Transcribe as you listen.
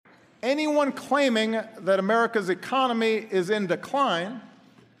Anyone claiming that America's economy is in decline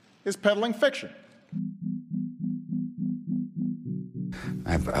is peddling fiction.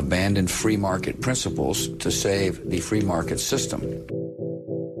 I've abandoned free market principles to save the free market system.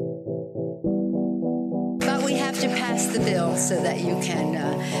 But we have to pass the bill so that you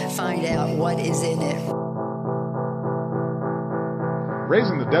can find out what is in it.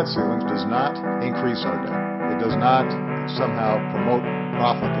 Raising the debt ceilings does not increase our debt. It does not somehow promote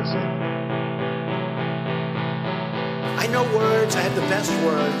profligacy. I know words. I have the best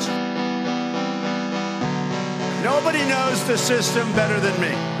words. Nobody knows the system better than me,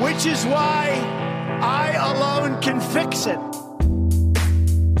 which is why I alone can fix it.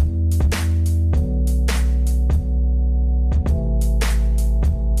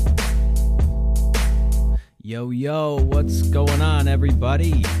 Yo, what's going on,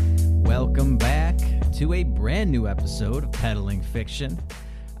 everybody? Welcome back to a brand new episode of Peddling Fiction.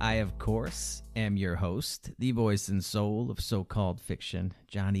 I, of course, am your host, the voice and soul of so-called fiction,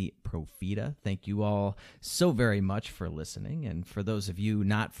 Johnny Profita. Thank you all so very much for listening. And for those of you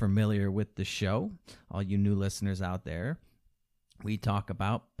not familiar with the show, all you new listeners out there, we talk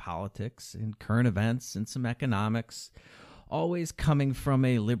about politics and current events and some economics, always coming from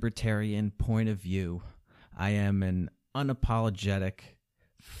a libertarian point of view. I am an unapologetic,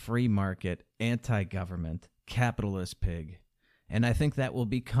 free market, anti-government, capitalist pig. And I think that will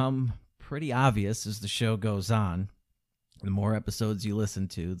become pretty obvious as the show goes on. The more episodes you listen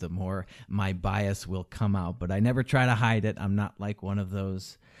to, the more my bias will come out. But I never try to hide it. I'm not like one of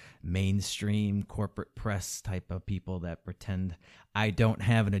those mainstream corporate press type of people that pretend I don't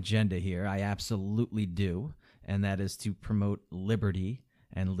have an agenda here. I absolutely do. And that is to promote liberty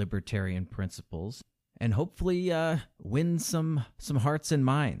and libertarian principles. And hopefully win some hearts and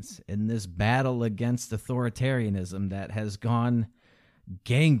minds in this battle against authoritarianism that has gone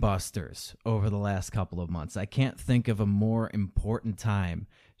gangbusters over the last couple of months. I can't think of a more important time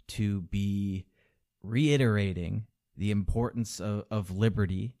to be reiterating the importance of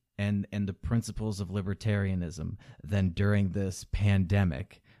liberty and the principles of libertarianism than during this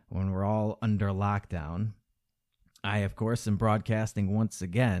pandemic when we're all under lockdown. I, of course, am broadcasting once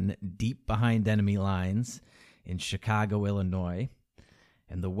again deep behind enemy lines in Chicago, Illinois.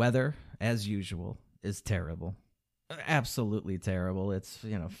 And the weather, as usual, is terrible. Absolutely terrible. It's,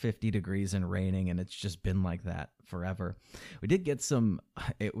 50 degrees and raining, and it's just been like that forever. We did get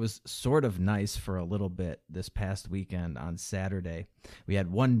it was sort of nice for a little bit this past weekend on Saturday. We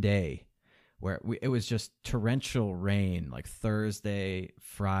had one day where it was just torrential rain, like Thursday,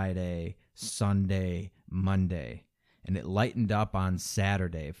 Friday, Sunday, Monday. And it lightened up on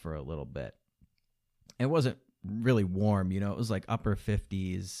Saturday for a little bit. It wasn't really warm, it was like upper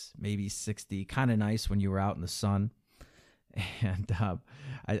 50s, maybe 60, kind of nice when you were out in the sun. And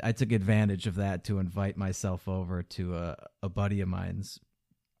I took advantage of that to invite myself over to a buddy of mine's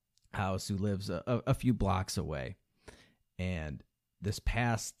house who lives a few blocks away. And this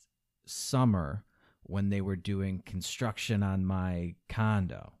past summer, when they were doing construction on my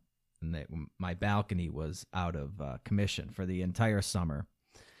condo, and my balcony was out of commission for the entire summer,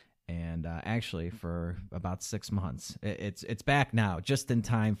 and actually for about 6 months. It's back now, just in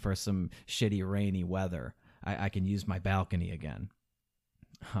time for some shitty rainy weather. I can use my balcony again.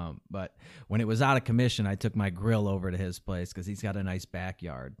 But when it was out of commission, I took my grill over to his place because he's got a nice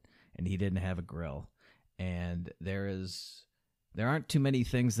backyard, and he didn't have a grill. And there aren't too many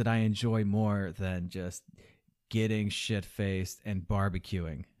things that I enjoy more than just getting shit-faced and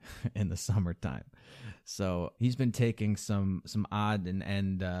barbecuing in the summertime. So he's been taking some odd and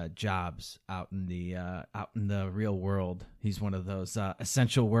end jobs out in the real world. He's one of those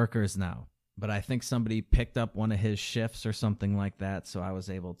essential workers now. But I think somebody picked up one of his shifts or something like that, so I was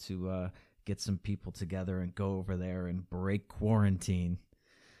able to get some people together and go over there and break quarantine.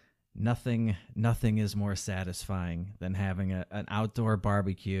 Nothing is more satisfying than having an outdoor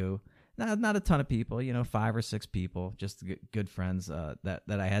barbecue. Not a ton of people, 5 or 6 people, just good friends that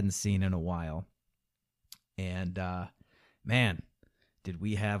I hadn't seen in a while. And man, did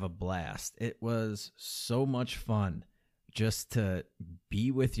we have a blast. It was so much fun just to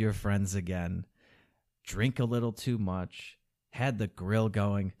be with your friends again, drink a little too much, had the grill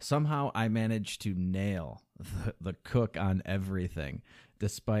going. Somehow I managed to nail the cook on everything,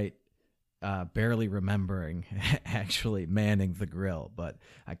 despite barely remembering actually manning the grill. But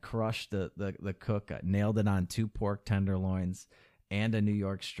I crushed the cook. I nailed it on 2 pork tenderloins and a New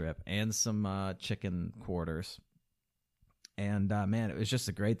York strip and some chicken quarters. And man, it was just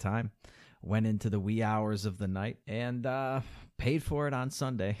a great time. Went into the wee hours of the night and paid for it on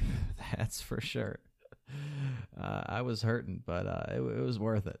Sunday. That's for sure. I was hurting, but it was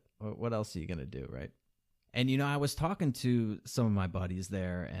worth it. What else are you going to do, right? And, I was talking to some of my buddies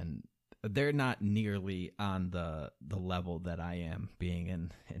there, and they're not nearly on the level that I am, being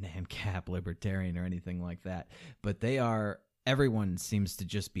an ANCAP libertarian or anything like that. But everyone seems to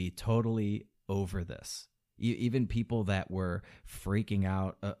just be totally over this. Even people that were freaking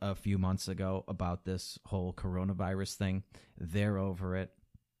out a few months ago about this whole coronavirus thing, they're over it.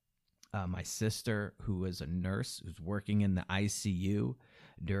 My sister, who is a nurse, who's working in the ICU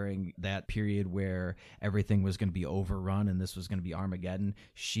during that period where everything was going to be overrun and this was going to be Armageddon,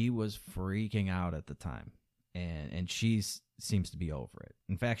 she was freaking out at the time. And she seems to be over it.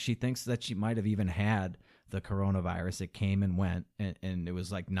 In fact, she thinks that she might have even had the coronavirus. It came and went, and it was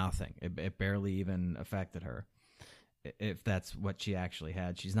like nothing. It barely even affected her. If that's what she actually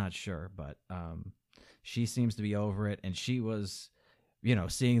had, she's not sure, but she seems to be over it. And she was,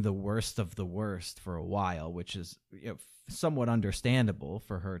 seeing the worst of the worst for a while, which is somewhat understandable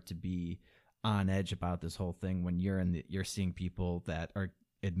for her to be on edge about this whole thing when you're seeing people that are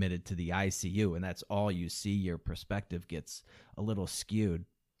admitted to the ICU, and that's all you see. Your perspective gets a little skewed.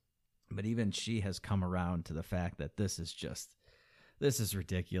 But even she has come around to the fact that this is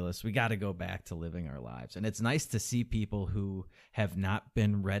ridiculous. We got to go back to living our lives. And it's nice to see people who have not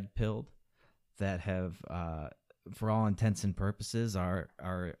been red-pilled, that have, for all intents and purposes, are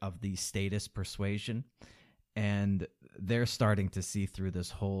of the statist persuasion. And they're starting to see through this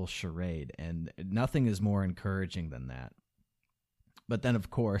whole charade. And nothing is more encouraging than that. But then, of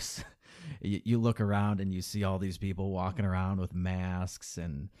course, you look around and you see all these people walking around with masks,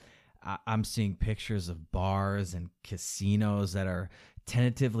 and I'm seeing pictures of bars and casinos that are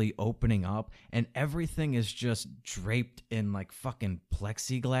tentatively opening up, and everything is just draped in like fucking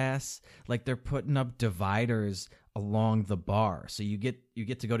plexiglass. Like they're putting up dividers along the bar, so you get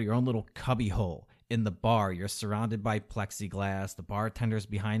to go to your own little cubby hole in the bar. You're surrounded by plexiglass. The bartender's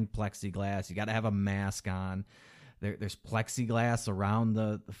behind plexiglass. You got to have a mask on. There's plexiglass around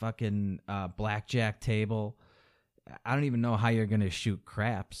the fucking blackjack table. I don't even know how you're going to shoot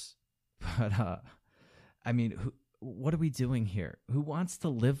craps. But, I mean, what are we doing here? Who wants to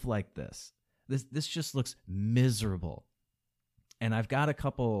live like this? This just looks miserable. And I've got a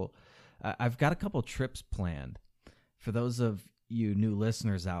couple trips planned. For those of you new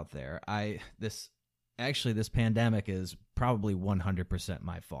listeners out there, this pandemic is probably 100%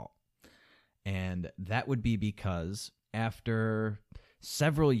 my fault. And that would be because after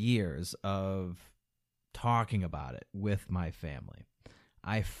several years of talking about it with my family,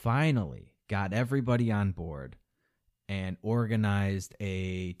 I finally got everybody on board and organized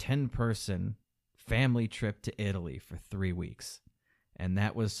a 10-person family trip to Italy for 3 weeks. And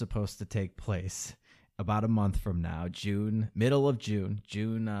that was supposed to take place about a month from now, middle of June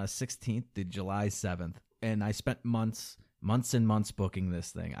 16th to July 7th. And I spent months and months booking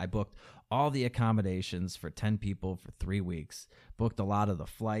this thing. I booked all the accommodations for 10 people for 3 weeks, booked a lot of the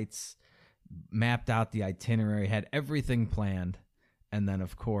flights, mapped out the itinerary, had everything planned. And then,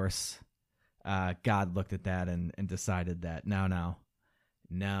 of course, God looked at that and decided that no,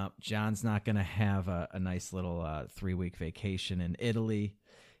 John's not going to have a nice little 3-week vacation in Italy.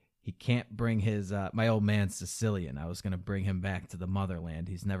 He can't bring his, my old man's Sicilian. I was going to bring him back to the motherland.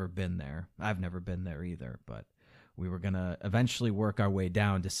 He's never been there. I've never been there either, but we were going to eventually work our way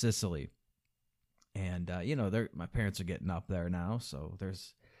down to Sicily. And, my parents are getting up there now, so there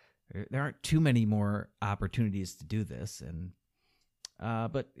aren't too many more opportunities to do this. And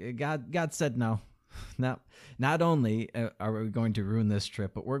but God said no. Not only are we going to ruin this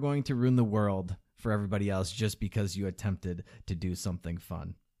trip, but we're going to ruin the world for everybody else just because you attempted to do something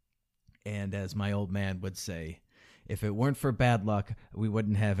fun. And as my old man would say, if it weren't for bad luck, we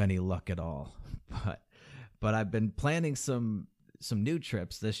wouldn't have any luck at all. But I've been planning some new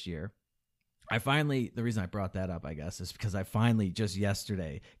trips this year. The reason I brought that up, I guess, is because I finally just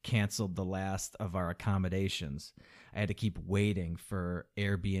yesterday canceled the last of our accommodations. I had to keep waiting for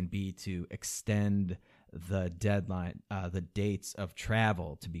Airbnb to extend the deadline, the dates of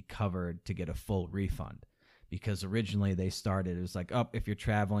travel to be covered to get a full refund. Because originally it was like, if you're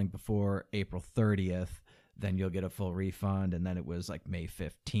traveling before April 30th, then you'll get a full refund. And then it was like May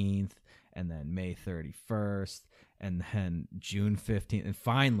 15th and then May 31st. And then June 15th. And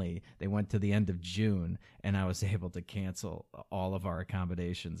finally, they went to the end of June, and I was able to cancel all of our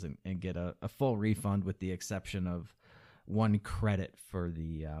accommodations and get a full refund with the exception of 1 credit for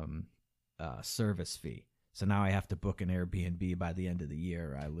the service fee. So now I have to book an Airbnb by the end of the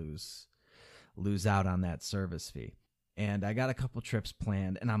year. I lose out on that service fee. And I got a couple trips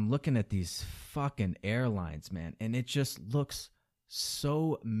planned, and I'm looking at these fucking airlines, man, and it just looks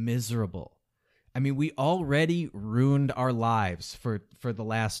so miserable. I mean, we already ruined our lives for the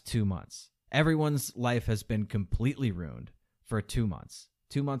last 2 months. Everyone's life has been completely ruined for 2 months.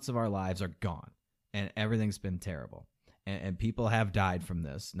 2 months of our lives are gone, and everything's been terrible. And people have died from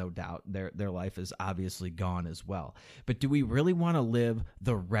this, no doubt. Their life is obviously gone as well. But do we really want to live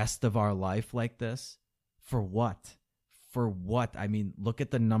the rest of our life like this? For what? For what? I mean, look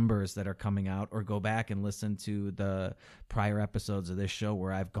at the numbers that are coming out, or go back and listen to the prior episodes of this show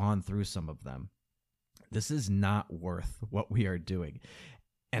where I've gone through some of them. This is not worth what we are doing.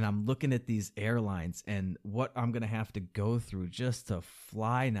 And I'm looking at these airlines and what I'm going to have to go through just to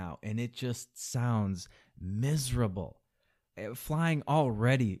fly now. And it just sounds miserable. Flying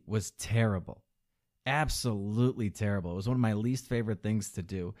already was terrible. Absolutely terrible. It was one of my least favorite things to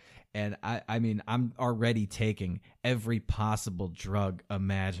do. And I mean, I'm already taking every possible drug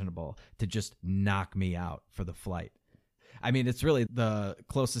imaginable to just knock me out for the flight. I mean, it's really the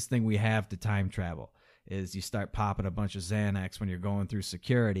closest thing we have to time travel is you start popping a bunch of Xanax when you're going through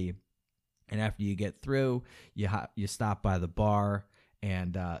security. And after you get through, you stop by the bar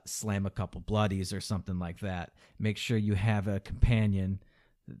and slam a couple bloodies or something like that. Make sure you have a companion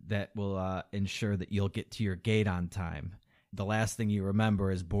that will ensure that you'll get to your gate on time. The last thing you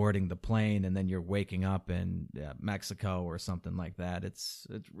remember is boarding the plane, and then you're waking up in Mexico or something like that. It's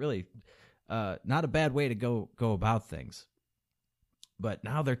really not a bad way to go about things. But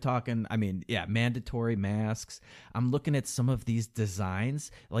now they're talking, I mean, yeah, mandatory masks. I'm looking at some of these designs,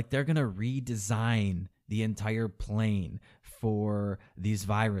 like they're going to redesign the entire plane for these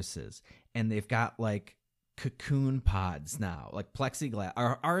viruses. And they've got like cocoon pods now, like plexiglass.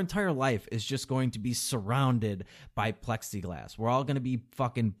 Our entire life is just going to be surrounded by plexiglass. We're all going to be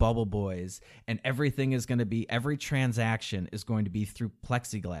fucking bubble boys, and everything is going to be, every transaction is going to be through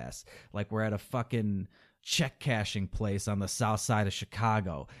plexiglass. Like we're at a fucking check cashing place on the south side of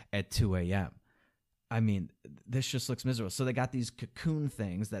Chicago at 2 a.m. I mean, this just looks miserable. So they got these cocoon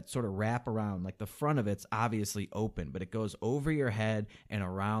things that sort of wrap around. Like the front of it's obviously open, but it goes over your head and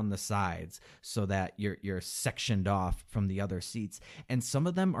around the sides so that you're sectioned off from the other seats. And some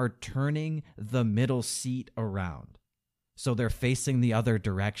of them are turning the middle seat around, so they're facing the other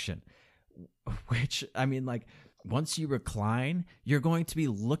direction. Which, I mean, like, once you recline, you're going to be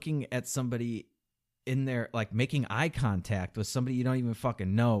looking at somebody in there, like making eye contact with somebody you don't even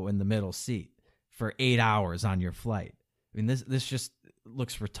fucking know in the middle seat for 8 hours on your flight. I mean, this just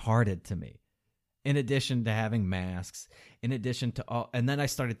looks retarded to me. In addition to having masks, in addition to all, and then I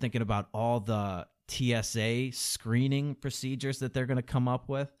started thinking about all the TSA screening procedures that they're going to come up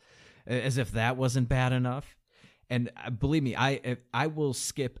with, as if that wasn't bad enough. And believe me, I will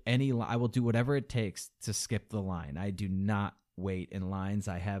skip I will do whatever it takes to skip the line. I do not wait in lines.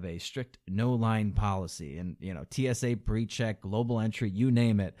 I have a strict no line policy, and TSA pre-check, global entry, you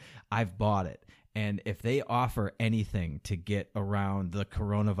name it, I've bought it. And if they offer anything to get around the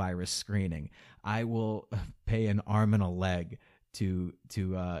coronavirus screening, I will pay an arm and a leg to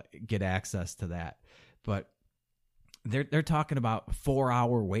get access to that. But they're talking about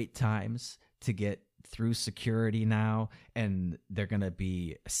 4-hour wait times to get through security now, and they're going to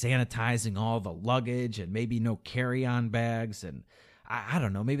be sanitizing all the luggage and maybe no carry-on bags, and I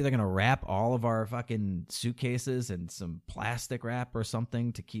don't know, maybe they're going to wrap all of our fucking suitcases in some plastic wrap or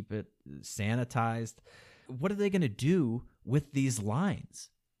something to keep it sanitized. What are they going to do with these lines?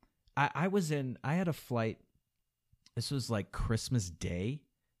 I had a flight, this was like Christmas Day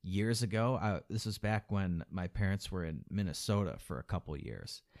years ago. This was back when my parents were in Minnesota for a couple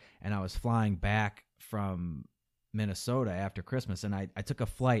years, and I was flying back from Minnesota after Christmas, and I took a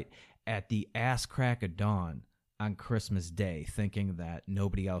flight at the ass crack of dawn on Christmas Day, thinking that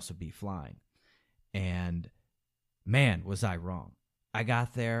nobody else would be flying. And man, was I wrong. I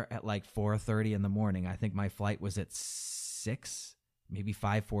got there at like 4:30 in the morning. I think my flight was at 6, maybe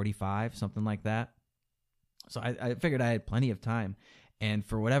 5:45, something like that. So I figured I had plenty of time. And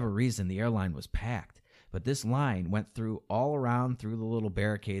for whatever reason, the airline was packed. But this line went through all around through the little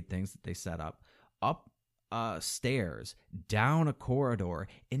barricade things that they set up stairs, down a corridor,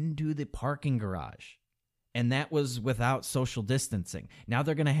 into the parking garage. And that was without social distancing. Now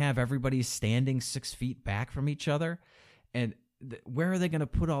they're going to have everybody standing 6 feet back from each other. And where are they going to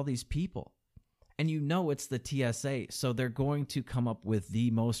put all these people? And it's the TSA, so they're going to come up with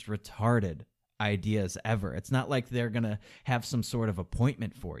the most retarded ideas ever. It's not like they're going to have some sort of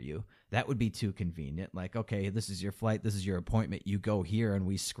appointment for you. That would be too convenient. Like, okay, this is your flight, this is your appointment, you go here and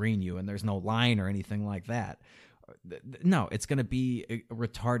we screen you, and there's no line or anything like that. No, it's going to be a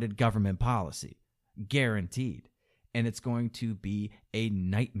retarded government policy. Guaranteed. And it's going to be a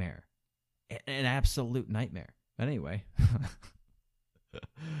nightmare. An absolute nightmare. But anyway,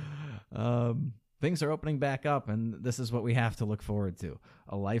 Things are opening back up, and this is what we have to look forward to: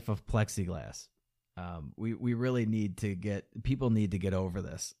 a life of plexiglass. We really need to people need to get over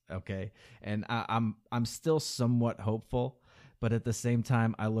this, okay? And I'm still somewhat hopeful, but at the same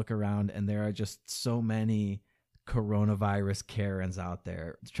time, I look around and there are just so many coronavirus Karens out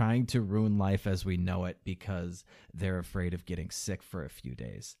there trying to ruin life as we know it because they're afraid of getting sick for a few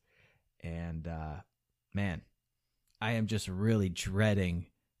days. And man, I am just really dreading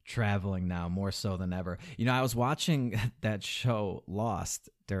traveling now more so than ever. You know, I was watching that show Lost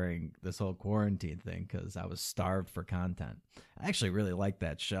during this whole quarantine thing because I was starved for content. I actually really liked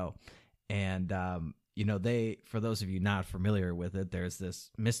that show. And, you know, for those of you not familiar with it, there's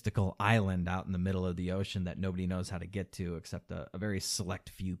this mystical island out in the middle of the ocean that nobody knows how to get to except a very select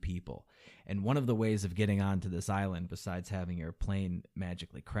few people. And one of the ways of getting onto this island, besides having your plane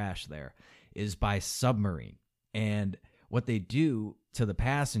magically crash there, is by submarine. And what they do to the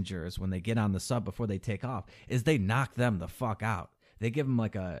passengers when they get on the sub before they take off is they knock them the fuck out. They give them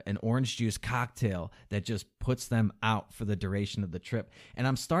like an orange juice cocktail that just puts them out for the duration of the trip. And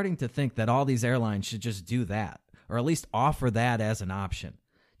I'm starting to think that all these airlines should just do that, or at least offer that as an option.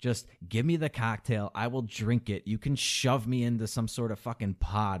 Just give me the cocktail. I will drink it. You can shove me into some sort of fucking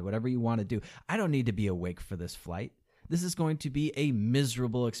pod, whatever you want to do. I don't need to be awake for this flight. This is going to be a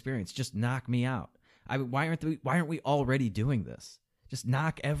miserable experience. Just knock me out. Why aren't we already doing this? Just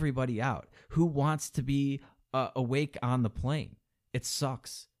knock everybody out. Who wants to be awake on the plane? It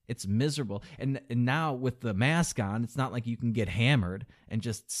sucks. It's miserable. And now with the mask on, it's not like you can get hammered and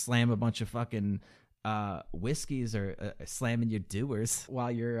just slam a bunch of fucking whiskeys or slamming your doers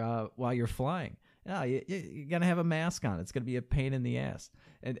while you're flying. No, you're gonna have a mask on. It's gonna be a pain in the ass.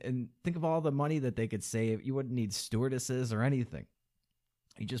 And think of all the money that they could save. You wouldn't need stewardesses or anything.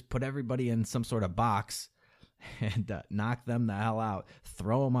 You just put everybody in some sort of box and knock them the hell out,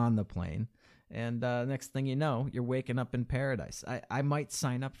 throw them on the plane, and next thing you know, you're waking up in paradise. I might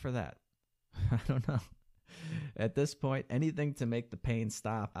sign up for that. I don't know. At this point, anything to make the pain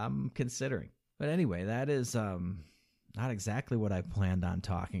stop, I'm considering. But anyway, that is not exactly what I planned on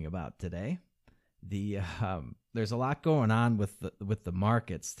talking about today. There's a lot going on with the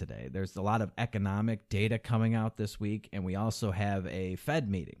markets today. There's a lot of economic data coming out this week, and we also have a Fed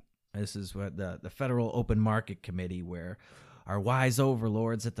meeting. This is what the Federal Open Market Committee, where our wise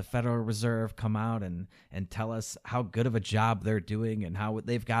overlords at the Federal Reserve come out and tell us how good of a job they're doing and how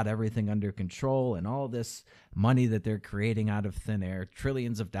they've got everything under control, and all this money that they're creating out of thin air,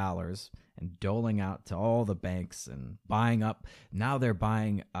 trillions of dollars, and doling out to all the banks and buying up. Now they're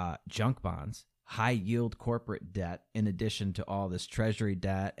buying junk bonds, high-yield corporate debt, in addition to all this treasury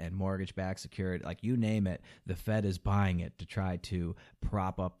debt and mortgage-backed security. Like, you name it, the Fed is buying it to try to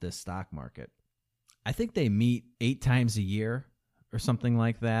prop up this stock market. I think they meet 8 times a year or something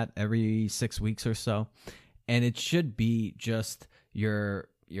like that, every 6 weeks or so. And it should be just your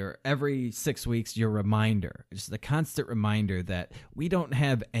every 6 weeks, your reminder, just the constant reminder that we don't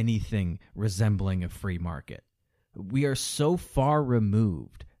have anything resembling a free market. We are so far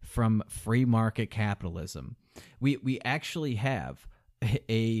removed from free market capitalism. We actually have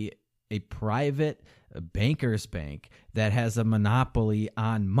a private banker's bank that has a monopoly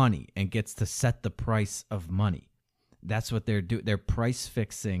on money and gets to set the price of money. That's what they're doing. They're price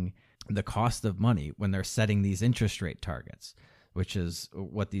fixing the cost of money when they're setting these interest rate targets, which is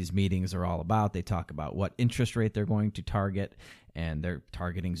what these meetings are all about. They talk about what interest rate they're going to target, and they're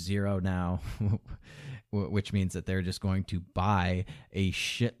targeting 0 now, which means that they're just going to buy a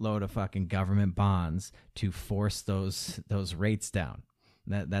shitload of fucking government bonds to force those rates down.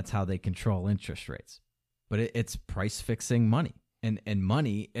 That's how they control interest rates. But it's price fixing money, and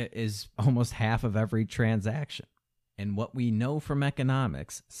money is almost half of every transaction. And what we know from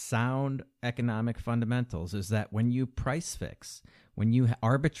economics, sound economic fundamentals, is that when you price fix, when you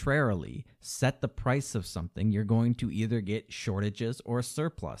arbitrarily set the price of something, you're going to either get shortages or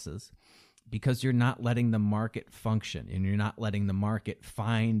surpluses, because you're not letting the market function and you're not letting the market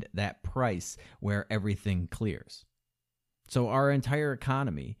find that price where everything clears. So our entire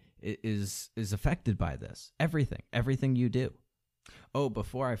economy is affected by this. Everything you do. Oh,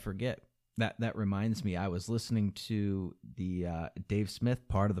 before I forget, that reminds me, I was listening to the Dave Smith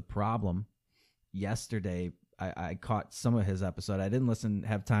Part of the Problem yesterday. I caught some of his episode. I didn't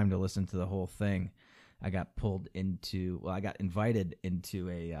have time to listen to the whole thing. I got invited into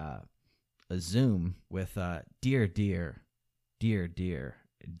a Zoom with dear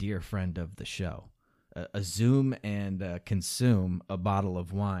friend of the show. A Zoom and consume a bottle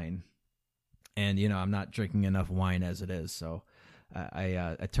of wine. And, I'm not drinking enough wine as it is, so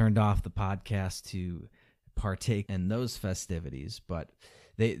I turned off the podcast to partake in those festivities, but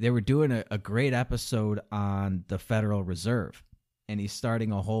they were doing a great episode on the Federal Reserve. And he's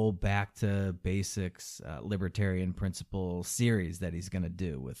starting a whole back to basics libertarian principle series that he's going to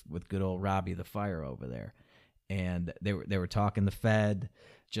do with good old Robbie the Fire over there. And they were talking the Fed,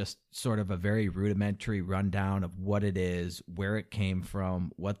 just sort of a very rudimentary rundown of what it is, where it came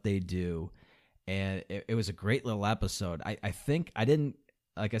from, what they do. And it was a great little episode. I think I didn't,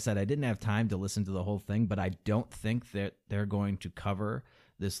 like I said, I didn't have time to listen to the whole thing, but I don't think that they're going to cover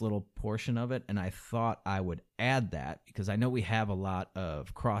this little portion of it, and I thought I would add that because I know we have a lot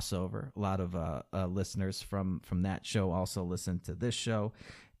of crossover. A lot of listeners from that show also listen to this show,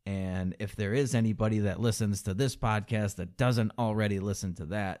 and if there is anybody that listens to this podcast that doesn't already listen to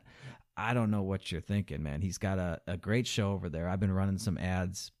that, I don't know what you're thinking, man. He's got a great show over there. I've been running some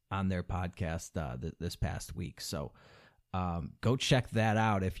ads on their podcast this past week, so go check that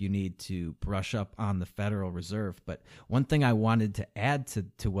out if you need to brush up on the Federal Reserve. But one thing I wanted to add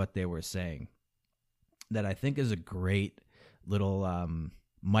to what they were saying that I think is a great little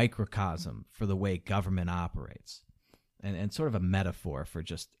microcosm for the way government operates and sort of a metaphor for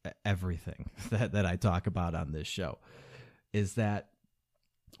just everything that I talk about on this show is that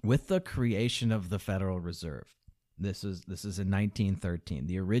with the creation of the Federal Reserve, this is in 1913,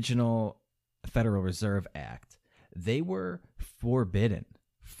 the original Federal Reserve Act, they were forbidden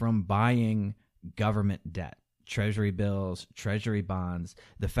from buying government debt, treasury bills, treasury bonds.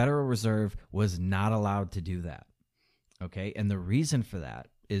 The Federal Reserve was not allowed to do that. Okay. And the reason for that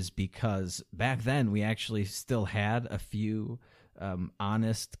is because back then we actually still had a few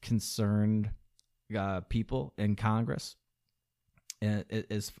honest, concerned people in Congress.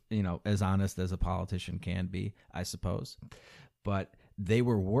 As honest as a politician can be, I suppose. But they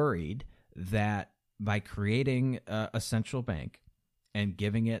were worried that by creating a central bank and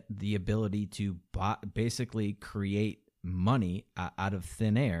giving it the ability to basically create money out of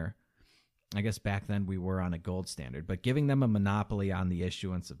thin air, I guess back then we were on a gold standard, but giving them a monopoly on the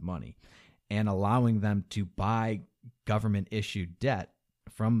issuance of money and allowing them to buy government-issued debt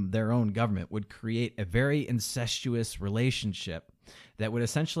from their own government would create a very incestuous relationship that would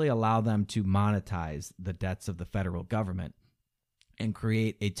essentially allow them to monetize the debts of the federal government and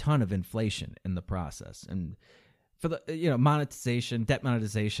create a ton of inflation in the process. And for the monetization, debt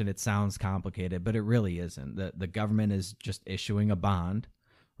monetization, it sounds complicated, but it really isn't. The government is just issuing a bond,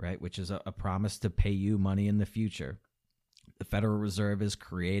 right, which is a promise to pay you money in the future. The Federal Reserve is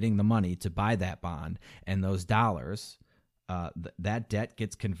creating the money to buy that bond, and those dollars, that debt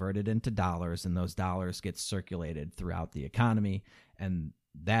gets converted into dollars, and those dollars get circulated throughout the economy, and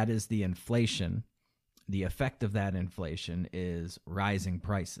that is the inflation. The effect of that inflation is rising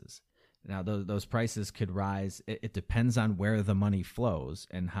prices. Now, those prices could rise. It depends on where the money flows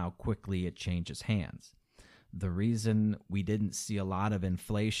and how quickly it changes hands. The reason we didn't see a lot of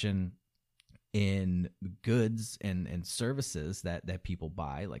inflation in goods and services that people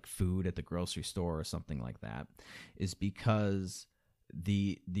buy, like food at the grocery store or something like that, is because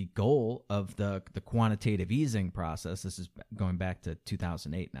the goal of the quantitative easing process, this is going back to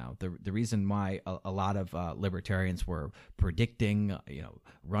 2008 now, the reason why a lot of libertarians were predicting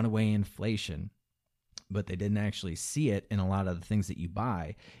runaway inflation, but they didn't actually see it in a lot of the things that you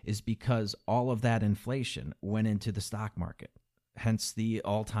buy, is because all of that inflation went into the stock market. Hence the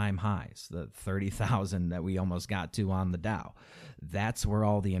all-time highs, the 30,000 that we almost got to on the Dow. That's where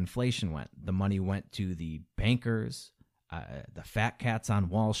all the inflation went. The money went to the bankers, the fat cats on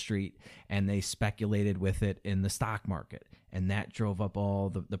Wall Street, and they speculated with it in the stock market. And that drove up all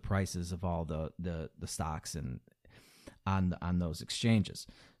the prices of all the stocks and on those exchanges.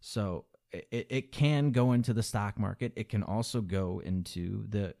 So it can go into the stock market. It can also go into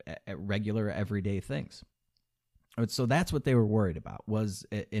the regular everyday things. So that's what they were worried about, was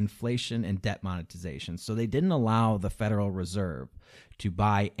inflation and debt monetization. So they didn't allow the Federal Reserve to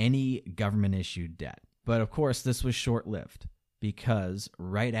buy any government-issued debt. But of course, this was short-lived because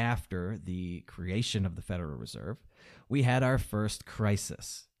right after the creation of the Federal Reserve, we had our first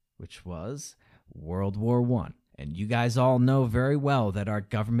crisis, which was World War I. And you guys all know very well that our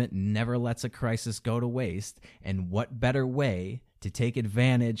government never lets a crisis go to waste. And what better way to take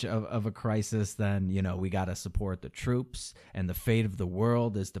advantage of a crisis than, we got to support the troops, and the fate of the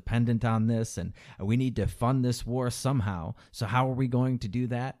world is dependent on this, and we need to fund this war somehow. So how are we going to do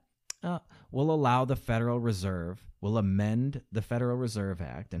that? We'll allow the Federal Reserve, we'll amend the Federal Reserve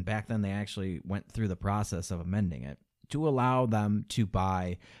Act, and back then they actually went through the process of amending it, to allow them to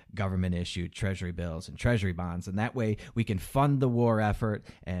buy government-issued treasury bills and treasury bonds. And that way we can fund the war effort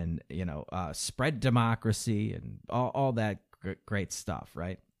and, spread democracy and all that great stuff,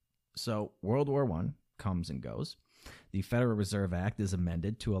 right? So World War I comes and goes. The Federal Reserve Act is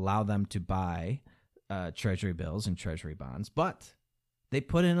amended to allow them to buy Treasury bills and Treasury bonds, but they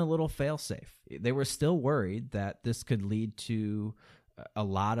put in a little fail-safe. They were still worried that this could lead to a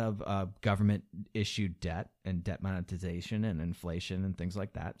lot of government-issued debt and debt monetization and inflation and things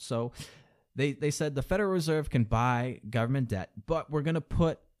like that. So they said the Federal Reserve can buy government debt, but we're going to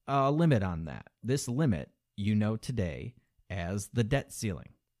put a limit on that. This limit, you know today as the debt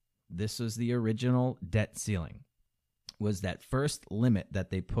ceiling. This was the original debt ceiling, was that first limit that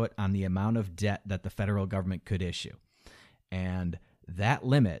they put on the amount of debt that the federal government could issue. And that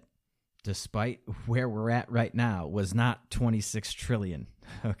limit, despite where we're at right now, was not 26 trillion,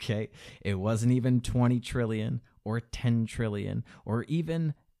 okay? It wasn't even 20 trillion or 10 trillion or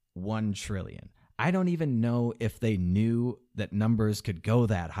even 1 trillion. I don't even know if they knew that numbers could go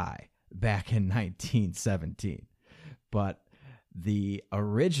that high back in 1917. But the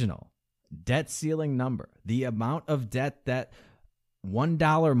original debt ceiling number, the amount of debt that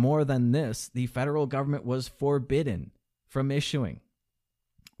 $1 more than this, the federal government was forbidden from issuing,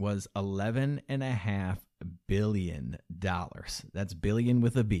 was $11.5 billion. That's billion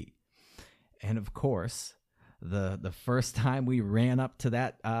with a B. And of course, the first time we ran up to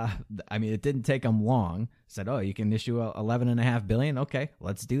that, it didn't take them long. Said, oh, you can issue $11.5 billion? Okay,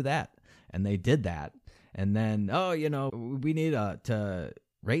 let's do that. And they did that. And then, we need to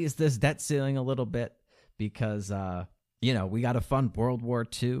raise this debt ceiling a little bit because, we got to fund World War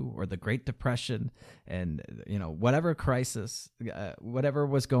II or the Great Depression and, whatever crisis, whatever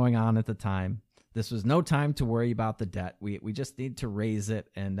was going on at the time. This was no time to worry about the debt. We just need to raise it,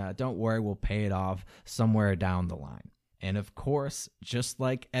 and don't worry, we'll pay it off somewhere down the line. And of course, just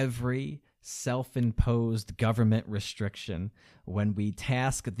like every self-imposed government restriction, when we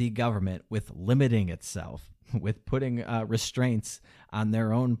task the government with limiting itself, with putting restraints on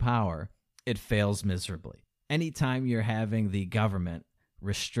their own power, it fails miserably. Anytime you're having the government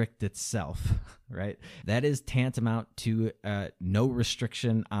restrict itself, right, that is tantamount to no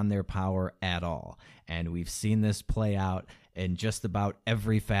restriction on their power at all. And we've seen this play out in just about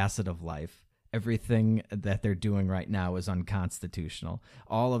every facet of life. Everything that they're doing right now is unconstitutional.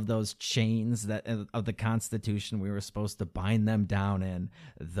 All of those chains that of the Constitution we were supposed to bind them down in,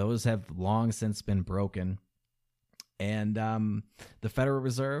 those have long since been broken. And the Federal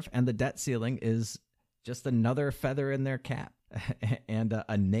Reserve and the debt ceiling is just another feather in their cap and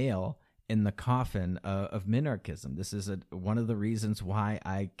a nail in the coffin of minarchism. This is one of the reasons why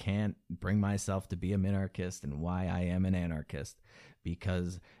I can't bring myself to be a minarchist and why I am an anarchist,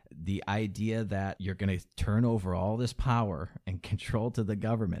 because the idea that you're going to turn over all this power and control to the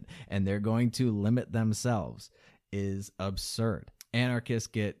government and they're going to limit themselves is absurd. Anarchists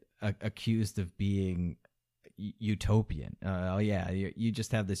get accused of being utopian. You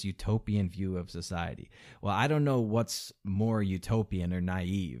just have this utopian view of society. Well, I don't know what's more utopian or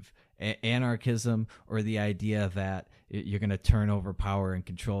naive, anarchism or the idea that you're going to turn over power and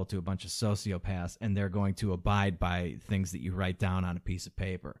control to a bunch of sociopaths and they're going to abide by things that you write down on a piece of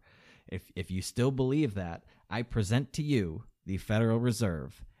paper. If you still believe that, I present to you the Federal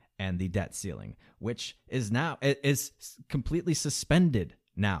Reserve and the debt ceiling, which is completely suspended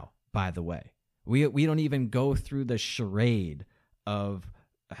now, by the way. We don't even go through the charade of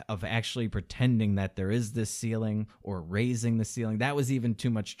actually pretending that there is this ceiling or raising the ceiling. That was even too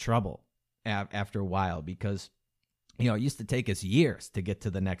much trouble after a while because, it used to take us years to get to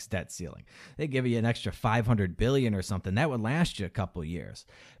the next debt ceiling. They give you an extra $500 billion or something. That would last you a couple years.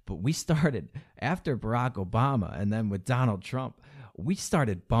 But we started after Barack Obama and then with Donald Trump, we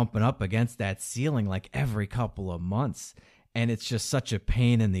started bumping up against that ceiling like every couple of months. And it's just such a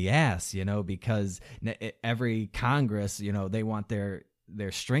pain in the ass, because every Congress, they want their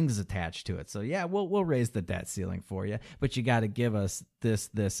strings attached to it. So, yeah, we'll raise the debt ceiling for you, but you got to give us this,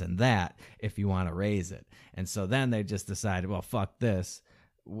 and that if you want to raise it. And so then they just decided, well, fuck this.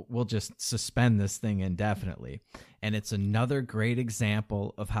 We'll just suspend this thing indefinitely. And it's another great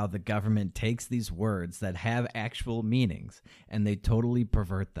example of how the government takes these words that have actual meanings and they totally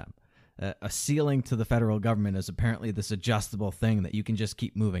pervert them. A ceiling to the federal government is apparently this adjustable thing that you can just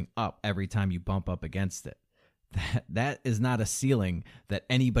keep moving up every time you bump up against it. That is not a ceiling that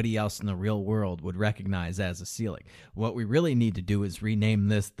anybody else in the real world would recognize as a ceiling. What we really need to do is rename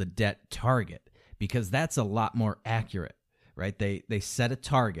this the debt target, because that's a lot more accurate, right? They set a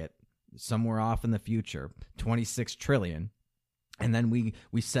target somewhere off in the future, 26 trillion. And then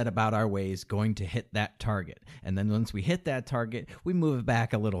we set about our ways going to hit that target. And then once we hit that target, we move it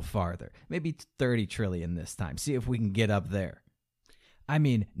back a little farther, maybe 30 trillion this time. See if we can get up there. I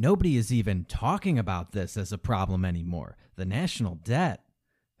mean, nobody is even talking about this as a problem anymore. The national debt.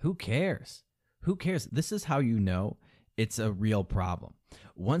 Who cares? Who cares? This is how you know it's a real problem.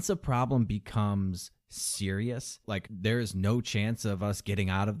 Once a problem becomes serious, like there's no chance of us getting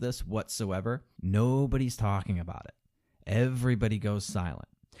out of this whatsoever, nobody's talking about it. Everybody goes silent.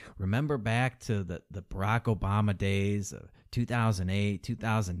 Remember back to the Barack Obama days of 2008,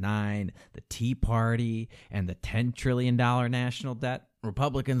 2009, the Tea Party, and the $10 trillion national debt?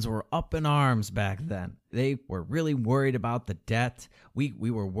 Republicans were up in arms back then. They were really worried about the debt. We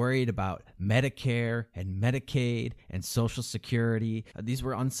were worried about Medicare and Medicaid and Social Security. These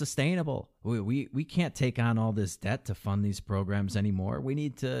were unsustainable. We can't take on all this debt to fund these programs anymore. We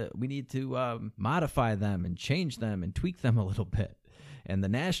need to modify them and change them and tweak them a little bit. And the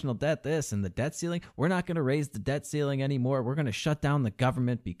national debt this and the debt ceiling, we're not going to raise the debt ceiling anymore. We're going to shut down the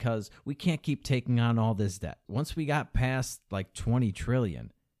government because we can't keep taking on all this debt. Once we got past like 20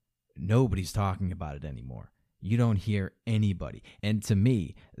 trillion, nobody's talking about it anymore. You don't hear anybody. And to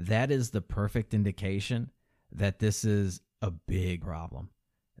me, that is the perfect indication that this is a big problem.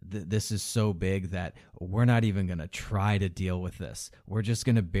 This is so big that we're not even going to try to deal with this. We're just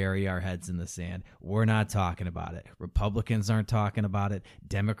going to bury our heads in the sand. We're not talking about it. Republicans aren't talking about it.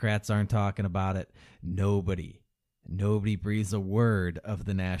 Democrats aren't talking about it. Nobody breathes a word of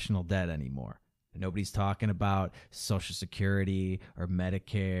the national debt anymore. Nobody's talking about Social Security or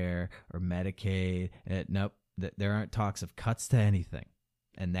Medicare or Medicaid. Nope, there aren't talks of cuts to anything.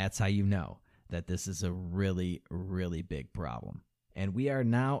 And that's how you know that this is a really, really big problem. And we are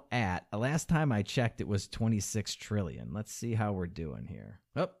now at, last time I checked, it was 26 trillion. Let's see how we're doing here.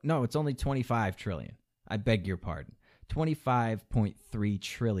 Oh, no, it's only 25 trillion. I beg your pardon. 25.3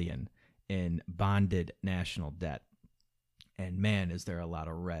 trillion in bonded national debt. And man, is there a lot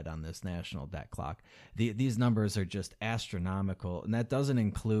of red on this national debt clock. These numbers are just astronomical. And that doesn't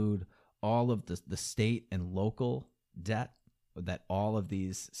include all of the state and local debt that all of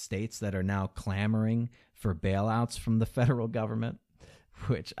these states that are now clamoring for bailouts from the federal government,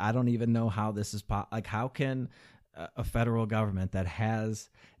 which I don't even know how this is like, how can a federal government that has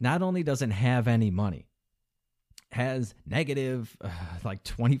not only doesn't have any money, has negative like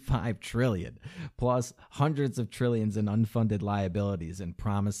 25 trillion plus hundreds of trillions in unfunded liabilities and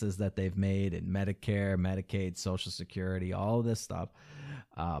promises that they've made in Medicare, Medicaid, Social Security, all of this stuff,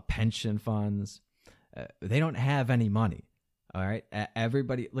 pension funds, they don't have any money. All right,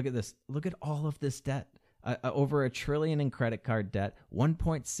 everybody, look at this. Look at all of this debt. Over $1 trillion in credit card debt,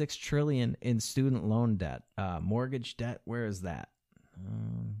 1.6 trillion in student loan debt, mortgage debt. Where is that?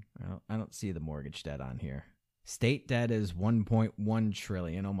 I don't see the mortgage debt on here. State debt is 1.1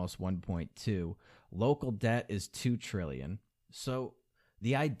 trillion, almost 1.2. Local debt is 2 trillion. So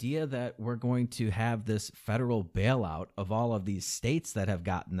the idea that we're going to have this federal bailout of all of these states that have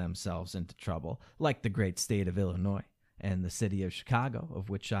gotten themselves into trouble, like the great state of Illinois and the city of Chicago, of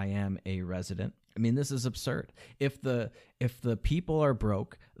which I am a resident. I mean, this is absurd. If the people are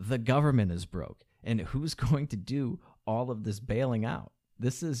broke, the government is broke. And who's going to do all of this bailing out?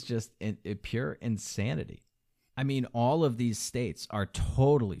 This is just a pure insanity. I mean, all of these states are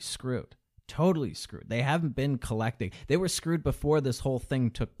totally screwed. Totally screwed. They haven't been collecting. They were screwed before this whole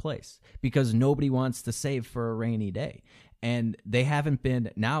thing took place because nobody wants to save for a rainy day. And they haven't been,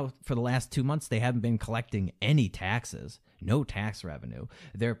 now for the last 2 months, they haven't been collecting any taxes, no tax revenue.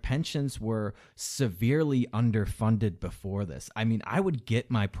 Their pensions were severely underfunded before this. I mean, I would get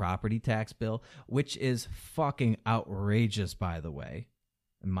my property tax bill, which is fucking outrageous, by the way,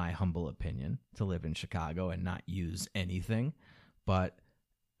 in my humble opinion, to live in Chicago and not use anything. But,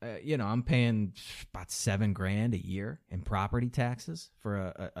 I'm paying about $7,000 a year in property taxes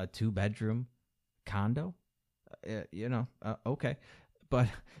for a 2-bedroom condo. Okay. But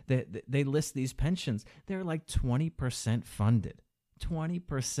they list these pensions. They're like 20% funded.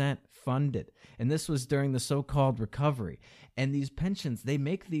 20% funded. And this was during the so-called recovery. And these pensions, they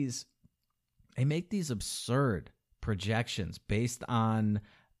make these absurd projections based on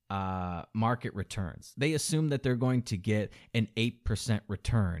market returns. They assume that they're going to get an 8%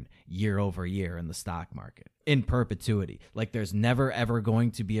 return year over year in the stock market in perpetuity. Like there's never ever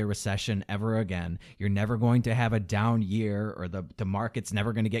going to be a recession ever again. You're never going to have a down year, or the market's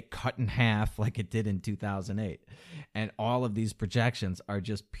never going to get cut in half like it did in 2008. And all of these projections are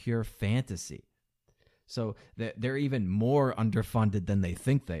just pure fantasy. So they're even more underfunded than they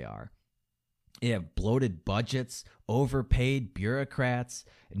think they are. You have bloated budgets, overpaid bureaucrats,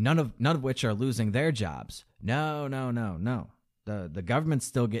 none of which are losing their jobs. No. The government's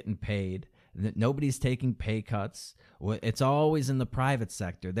still getting paid. Nobody's taking pay cuts. It's always in the private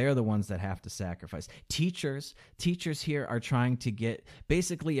sector. They're the ones that have to sacrifice. Teachers here are trying to get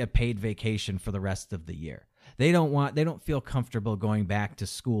basically a paid vacation for the rest of the year. They don't feel comfortable going back to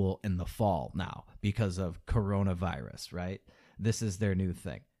school in the fall now because of coronavirus, right? This is their new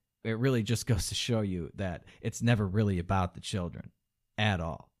thing. It really just goes to show you that it's never really about the children at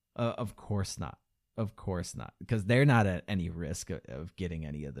all. Of course not. Of course not. Because they're not at any risk of getting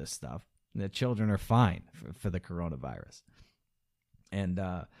any of this stuff. The children are fine for the coronavirus. And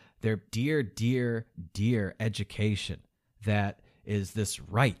their dear, dear, dear education that is this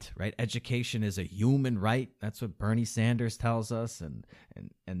right? Education is a human right. That's what Bernie Sanders tells us. And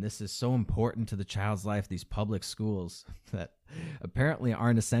this is so important to the child's life, these public schools that apparently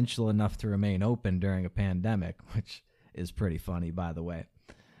aren't essential enough to remain open during a pandemic, which is pretty funny, by the way.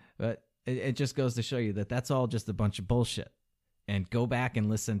 But it just goes to show you that that's all just a bunch of bullshit. And go back and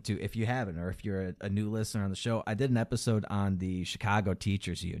listen to, if you haven't, or if you're a new listener on the show, I did an episode on the Chicago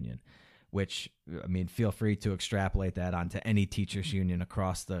Teachers Union, which, I mean, feel free to extrapolate that onto any teachers union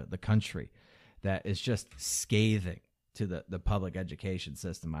across the country. That is just scathing to the public education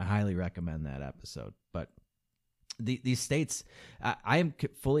system. I highly recommend that episode. But these states, I am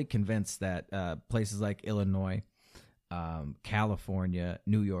fully convinced that places like Illinois, California,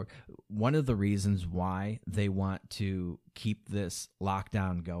 New York, one of the reasons why they want to keep this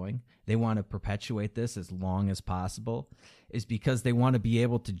lockdown going, they want to perpetuate this as long as possible, is because they want to be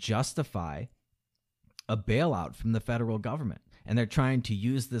able to justify a bailout from the federal government. And they're trying to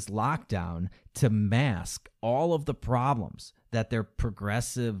use this lockdown to mask all of the problems that their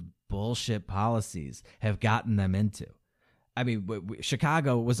progressive bullshit policies have gotten them into. I mean,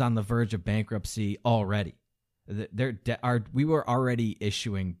 Chicago was on the verge of bankruptcy already. We were already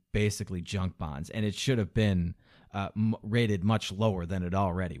issuing basically junk bonds, and it should have been rated much lower than it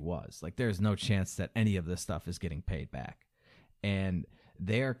already was. Like, there's no chance that any of this stuff is getting paid back. And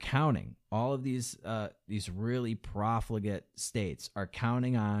they're counting, all of these really profligate states are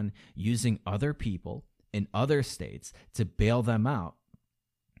counting on using other people in other states to bail them out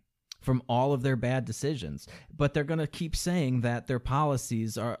from all of their bad decisions. But they're going to keep saying that their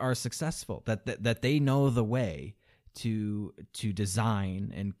policies are successful, that they know the way to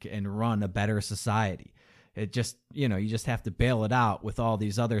design and run a better society. It just, you just have to bail it out with all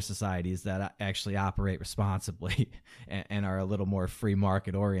these other societies that actually operate responsibly and are a little more free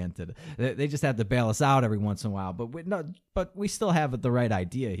market oriented. They just have to bail us out every once in a while. But we still have the right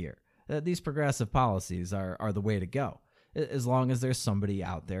idea here. These progressive policies are the way to go, as long as there's somebody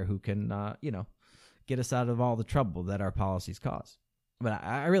out there who can, get us out of all the trouble that our policies cause. But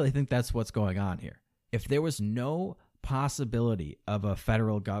I really think that's what's going on here. If there was no possibility of a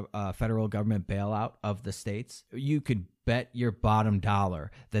federal government bailout of the states, you could bet your bottom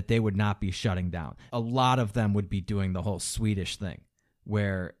dollar that they would not be shutting down. A lot of them would be doing the whole Swedish thing,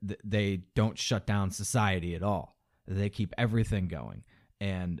 where they don't shut down society at all. They keep everything going.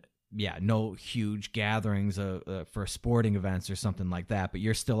 And yeah, no huge gatherings for sporting events or something like that, but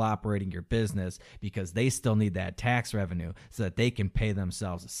you're still operating your business because they still need that tax revenue so that they can pay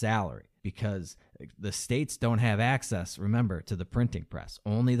themselves a salary, because the states don't have access, remember, to the printing press.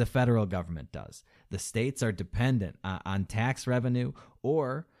 Only the federal government does. The states are dependent on tax revenue,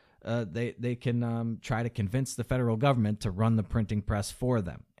 or they can try to convince the federal government to run the printing press for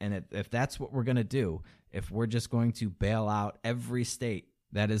them. And if that's what we're going to do, if we're just going to bail out every state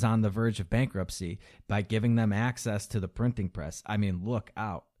that is on the verge of bankruptcy by giving them access to the printing press, I mean, look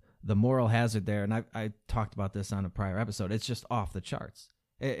out. The moral hazard there, and I talked about this on a prior episode, it's just off the charts.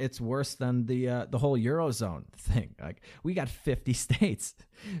 It's worse than the whole Eurozone thing. Like, we got 50 states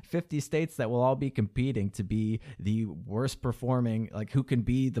that will all be competing to be the worst performing, like, who can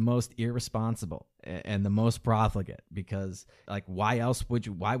be the most irresponsible and the most profligate. Because, like, why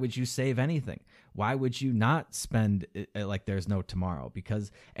would you save anything? Why would you not spend it like there's no tomorrow?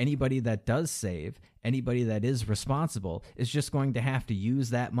 Because anybody that does save, anybody that is responsible, is just going to have to use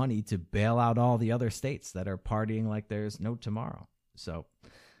that money to bail out all the other states that are partying like there's no tomorrow. So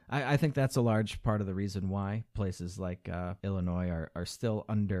I think that's a large part of the reason why places like Illinois are still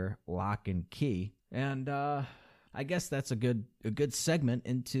under lock and key. And I guess that's a good segment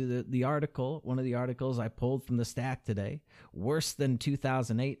into the article, one of the articles I pulled from the stack today. Worse than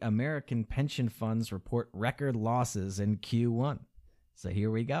 2008, American pension funds report record losses in Q1. So here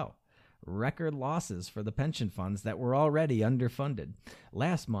we go. Record losses for the pension funds that were already underfunded.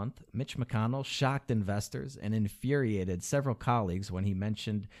 Last month, Mitch McConnell shocked investors and infuriated several colleagues when he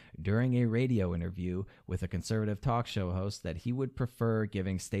mentioned during a radio interview with a conservative talk show host that he would prefer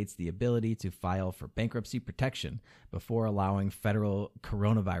giving states the ability to file for bankruptcy protection before allowing federal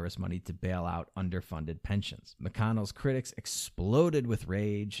coronavirus money to bail out underfunded pensions. McConnell's critics exploded with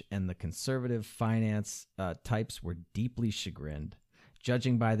rage, and the conservative finance types were deeply chagrined.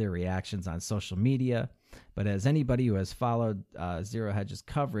 judging by their reactions on social media. But as anybody who has followed Zero Hedge's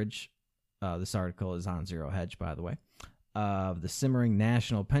coverage, this article is on Zero Hedge, by the way, of the simmering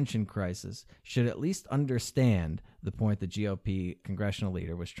national pension crisis, should at least understand the point the GOP congressional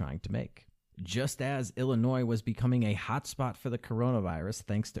leader was trying to make. Just as Illinois was becoming a hotspot for the coronavirus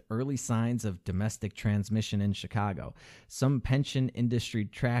thanks to early signs of domestic transmission in Chicago, some pension industry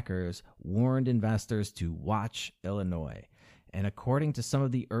trackers warned investors to watch Illinois. And according to some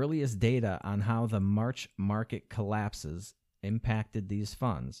of the earliest data on how the March market collapses impacted these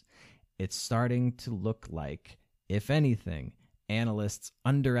funds, it's starting to look like, if anything, analysts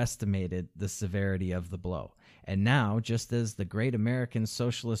underestimated the severity of the blow. And now, just as the great American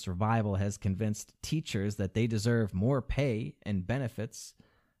socialist revival has convinced teachers that they deserve more pay and benefits,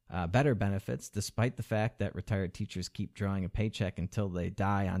 better benefits, despite the fact that retired teachers keep drawing a paycheck until they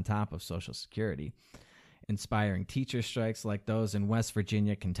die on top of Social Security, inspiring teacher strikes like those in West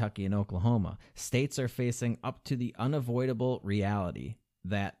Virginia, Kentucky, and Oklahoma, states are facing up to the unavoidable reality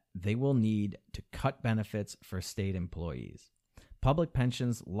that they will need to cut benefits for state employees. Public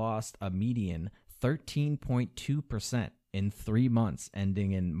pensions lost a median 13.2% in 3 months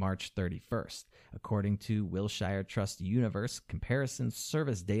ending in March 31st, according to Wilshire Trust Universe comparison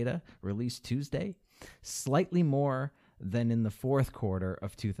service data released Tuesday, slightly more than in the fourth quarter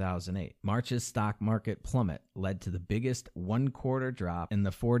of 2008. March's stock market plummet led to the biggest one-quarter drop in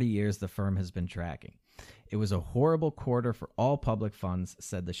the 40 years the firm has been tracking. It was a horrible quarter for all public funds,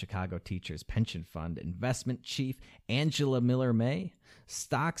 said the Chicago Teachers Pension Fund investment chief Angela Miller May.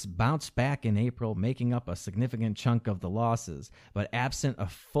 Stocks bounced back in April, making up a significant chunk of the losses, but absent a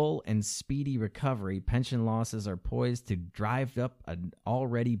full and speedy recovery, pension losses are poised to drive up an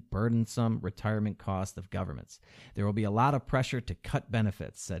already burdensome retirement cost of governments. There will be a lot of pressure to cut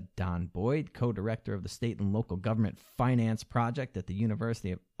benefits, said Don Boyd, co-director of the State and Local Government Finance Project at the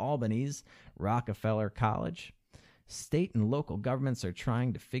University of Albany's Rockefeller College. State and local governments are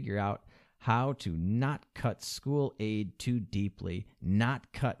trying to figure out how to not cut school aid too deeply,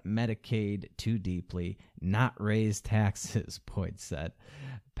 not cut Medicaid too deeply, not raise taxes, Boyd said.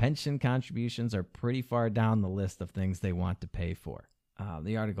 Pension contributions are pretty far down the list of things they want to pay for.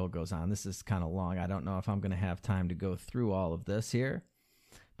 The article goes on. This is kind of long. I don't know if I'm going to have time to go through all of this here,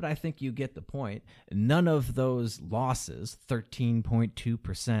 but I think you get the point. None of those losses,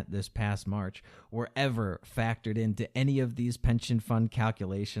 13.2% this past March, were ever factored into any of these pension fund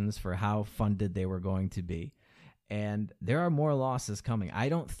calculations for how funded they were going to be. And there are more losses coming. I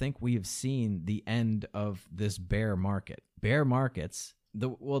don't think we have seen the end of this bear market. Bear markets, the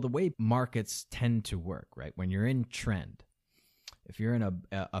way markets tend to work, right? When you're in trend, if you're in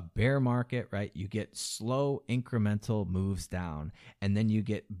a bear market, right, you get slow incremental moves down, and then you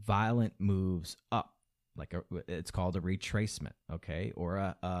get violent moves up. It's called a retracement, okay, or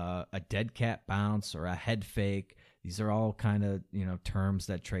a dead cat bounce or a head fake. These are all kind of terms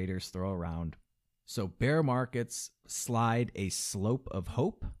that traders throw around. So bear markets slide a slope of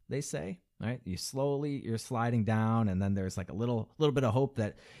hope, they say. Right, you're sliding down, and then there's like a little bit of hope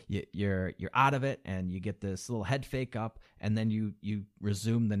that you're out of it, and you get this little head fake up, and then you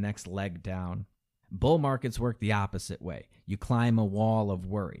resume the next leg down. Bull markets work the opposite way. You climb a wall of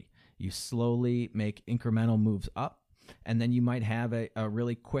worry. You slowly make incremental moves up, and then you might have a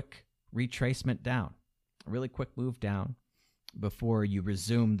really quick retracement down, a really quick move down before you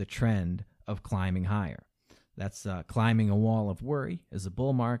resume the trend of climbing higher. That's climbing a wall of worry is a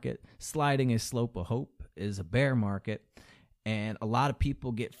bull market. Sliding a slope of hope is a bear market. And a lot of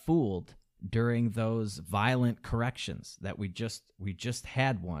people get fooled during those violent corrections that we just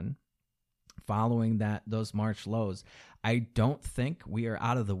had one following those March lows. I don't think we are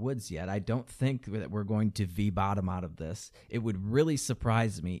out of the woods yet. I don't think that we're going to V-bottom out of this. It would really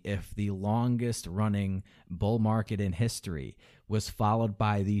surprise me if the longest running bull market in history was followed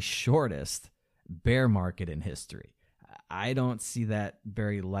by the shortest bear market in history. I don't see that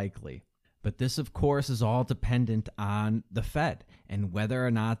very likely. But this, of course, is all dependent on the Fed and whether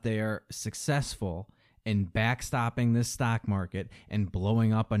or not they are successful in backstopping this stock market and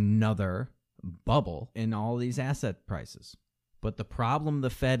blowing up another bubble in all these asset prices. But the problem the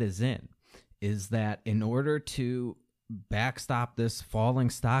Fed is in is that in order to backstop this falling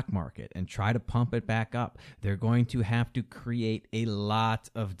stock market and try to pump it back up, they're going to have to create a lot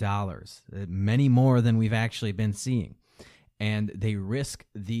of dollars, many more than we've actually been seeing. And they risk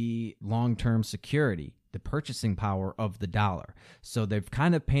the long-term security, the purchasing power of the dollar. So they've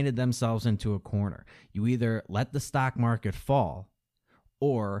kind of painted themselves into a corner. You either let the stock market fall,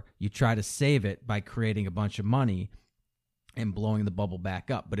 or you try to save it by creating a bunch of money and blowing the bubble back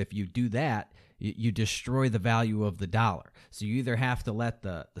up. But if you do that, You destroy the value of the dollar. So you either have to let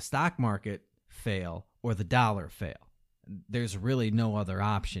the stock market fail or the dollar fail. There's really no other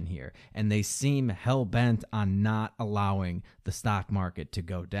option here. And they seem hell-bent on not allowing the stock market to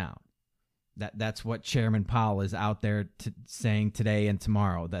go down. That's what Chairman Powell is out there saying today and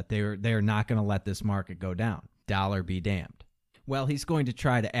tomorrow, that they're not going to let this market go down. Dollar be damned. Well, he's going to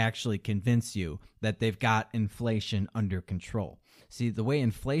try to actually convince you that they've got inflation under control. See, the way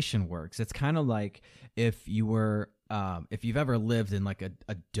inflation works, it's kind of like if you've ever lived in like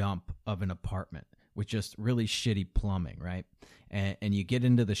a dump of an apartment with just really shitty plumbing, right? And you get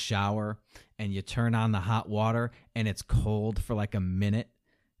into the shower and you turn on the hot water and it's cold for like a minute.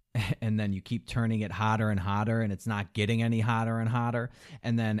 And then you keep turning it hotter and hotter, and it's not getting any hotter and hotter.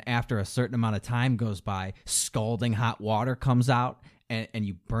 And then after a certain amount of time goes by, scalding hot water comes out, and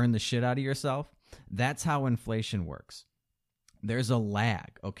you burn the shit out of yourself. That's how inflation works. There's a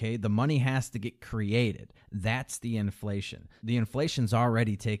lag, okay? The money has to get created. That's the inflation. The inflation's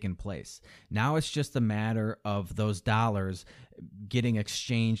already taken place. Now it's just a matter of those dollars getting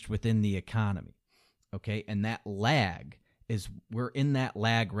exchanged within the economy, okay? And that lag we're in that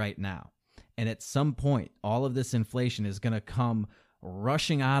lag right now. And at some point, all of this inflation is going to come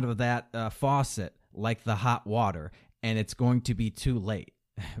rushing out of that faucet like the hot water, and it's going to be too late,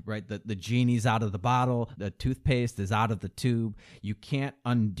 right? The genie's out of the bottle, the toothpaste is out of the tube. You can't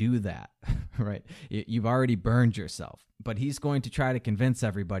undo that, right? You've already burned yourself. But he's going to try to convince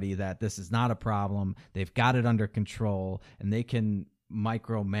everybody that this is not a problem. They've got it under control, and they can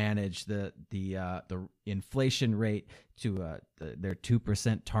micromanage the inflation rate to their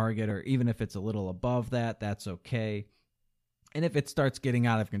 2% target, or even if it's a little above that, that's okay. And if it starts getting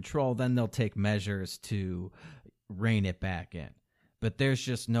out of control, then they'll take measures to rein it back in. But there's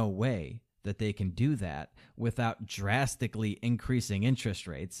just no way that they can do that without drastically increasing interest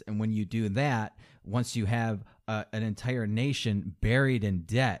rates. And when you do that, once you have an entire nation buried in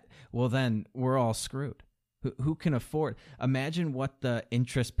debt, well, then we're all screwed. Who can afford? Imagine what the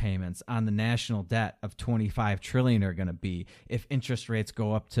interest payments on the national debt of $25 trillion are going to be if interest rates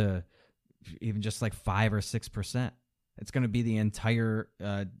go up to even just like 5 or 6%. It's going to be the entire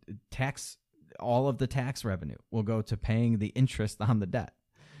tax. All of the tax revenue will go to paying the interest on the debt.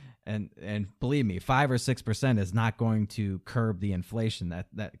 And believe me, 5 or 6% is not going to curb the inflation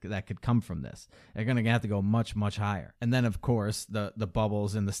that could come from this. They're going to have to go much, much higher. And then, of course, the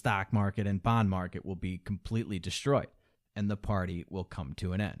bubbles in the stock market and bond market will be completely destroyed, and the party will come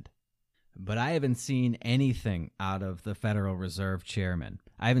to an end. But I haven't seen anything out of the Federal Reserve chairman.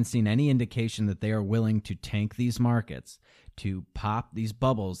 I haven't seen any indication that they are willing to tank these markets, to pop these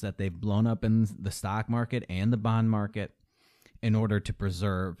bubbles that they've blown up in the stock market and the bond market, in order to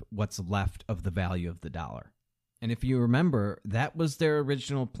preserve what's left of the value of the dollar. And if you remember, that was their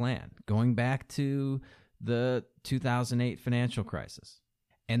original plan, going back to the 2008 financial crisis.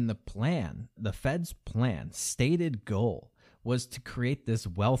 And the plan, the Fed's plan, stated goal, was to create this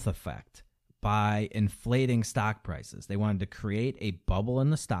wealth effect by inflating stock prices. They wanted to create a bubble in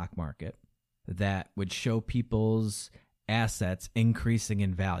the stock market that would show people's assets increasing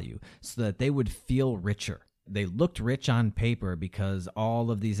in value so that they would feel richer. They looked rich on paper because all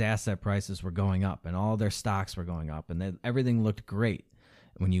of these asset prices were going up and all their stocks were going up, and everything looked great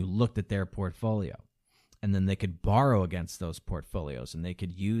when you looked at their portfolio. And then they could borrow against those portfolios, and they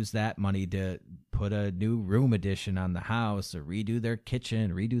could use that money to put a new room addition on the house, or redo their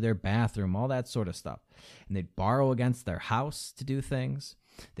kitchen, redo their bathroom, all that sort of stuff. And they'd borrow against their house to do things.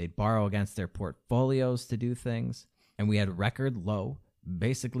 They'd borrow against their portfolios to do things. And we had record low,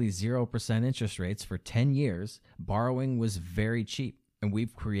 basically 0% interest rates for 10 years. Borrowing was very cheap. And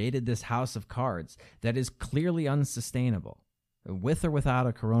we've created this house of cards that is clearly unsustainable. With or without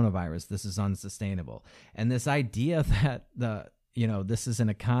a coronavirus, this is unsustainable. And this idea that this is an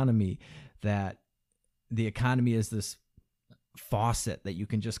economy, that the economy is this faucet that you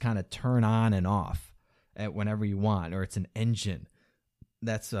can just kind of turn on and off at whenever you want, or it's an engine.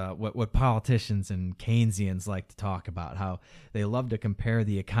 That's what politicians and Keynesians like to talk about, how they love to compare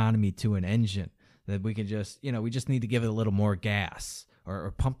the economy to an engine, that we can just, we just need to give it a little more gas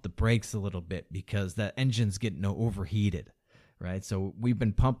or pump the brakes a little bit because that engine's getting overheated, right? So we've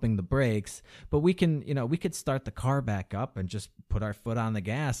been pumping the brakes, but we can, we could start the car back up and just put our foot on the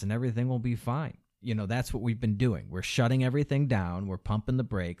gas and everything will be fine. That's what we've been doing. We're shutting everything down. We're pumping the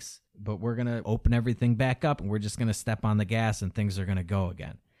brakes, but we're going to open everything back up and we're just going to step on the gas and things are going to go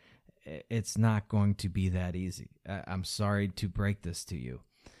again. It's not going to be that easy. I'm sorry to break this to you.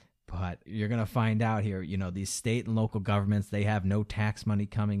 But you're going to find out here, these state and local governments, they have no tax money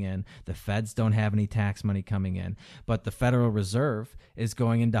coming in. The feds don't have any tax money coming in. But the Federal Reserve is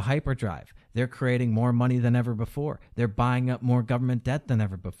going into hyperdrive. They're creating more money than ever before. They're buying up more government debt than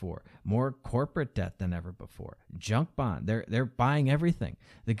ever before, more corporate debt than ever before, junk bond. They're buying everything.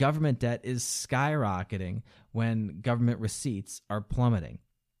 The government debt is skyrocketing when government receipts are plummeting.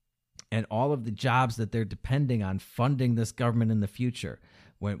 And all of the jobs that they're depending on funding this government in the future,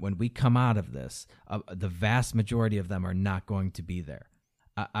 when we come out of this, the vast majority of them are not going to be there.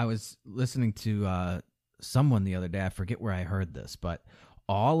 I was listening to someone the other day. I forget where I heard this, but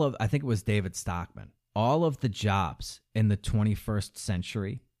I think it was David Stockman. All of the jobs in the 21st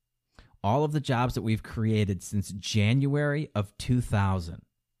century, all of the jobs that we've created since January of 2000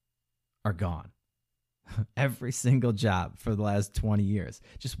 are gone. Every single job for the last 20 years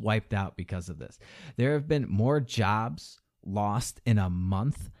just wiped out because of this. There have been more jobs lost in a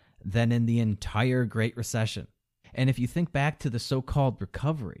month than in the entire Great Recession. And if you think back to the so-called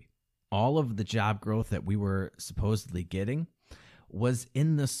recovery, all of the job growth that we were supposedly getting was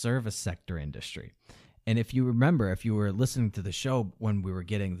in the service sector industry. And if you remember, if you were listening to the show when we were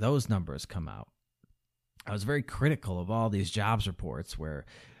getting those numbers come out, I was very critical of all these jobs reports where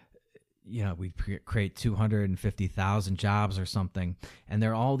we'd create 250,000 jobs or something, and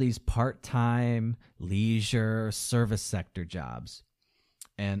there are all these part-time leisure service sector jobs.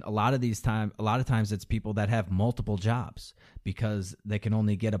 And a lot of times it's people that have multiple jobs because they can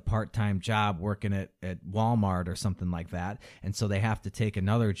only get a part-time job working at Walmart or something like that. And so they have to take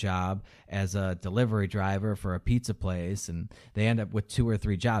another job as a delivery driver for a pizza place, and they end up with 2 or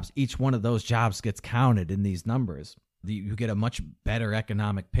 3 jobs. Each one of those jobs gets counted in these numbers. You get a much better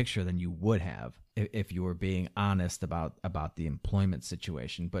economic picture than you would have if you were being honest about the employment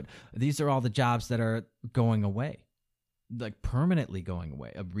situation. But these are all the jobs that are going away, like permanently going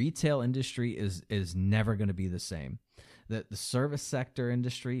away. A retail industry is never going to be the same. The service sector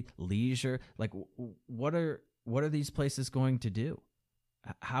industry, leisure, like what are these places going to do?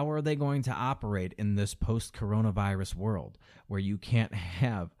 How are they going to operate in this post-coronavirus world where you can't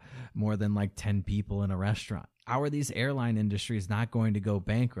have more than like 10 people in a restaurant? How are these airline industries not going to go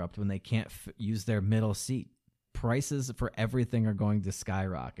bankrupt when they can't use their middle seat? Prices for everything are going to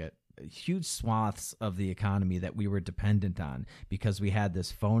skyrocket. Huge swaths of the economy that we were dependent on because we had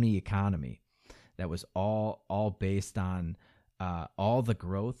this phony economy that was all based on all the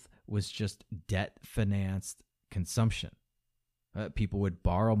growth was just debt-financed consumption. People would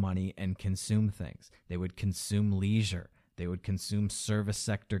borrow money and consume things. They would consume leisure. They would consume service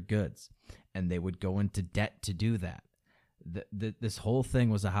sector goods, and they would go into debt to do that. This whole thing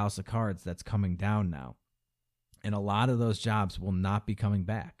was a house of cards that's coming down now, and a lot of those jobs will not be coming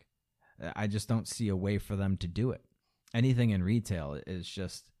back. I just don't see a way for them to do it. Anything in retail is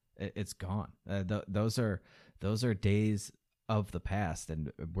just, it's gone. Those are days of the past,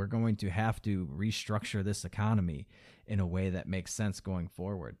 and we're going to have to restructure this economy in a way that makes sense going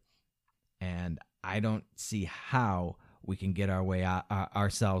forward. And I don't see how we can get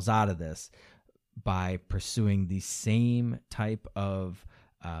ourselves out of this by pursuing the same type of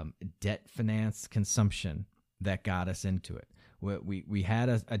debt-financed consumption that got us into it. We had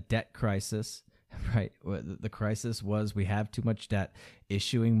a debt crisis, right? The crisis was we have too much debt.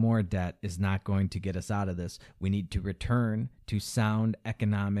 Issuing more debt is not going to get us out of this. We need to return to sound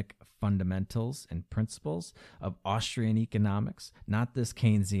economic fundamentals and principles of Austrian economics, not this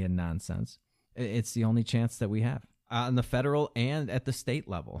Keynesian nonsense. It's the only chance that we have on the federal and at the state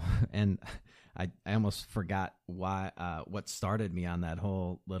level. And I almost forgot what started me on that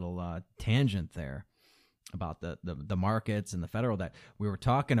whole little tangent there about the markets and the federal debt. We were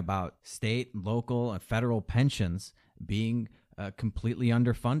talking about state, local, and federal pensions being completely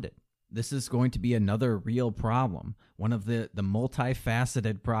underfunded. This is going to be another real problem, one of the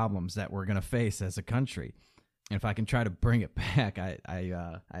multifaceted problems that we're going to face as a country. And if I can try to bring it back,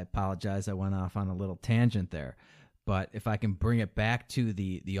 I apologize. I went off on a little tangent there. But if I can bring it back to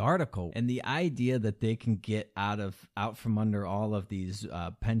the article and the idea that they can get out from under all of these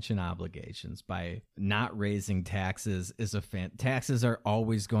pension obligations by not raising taxes taxes are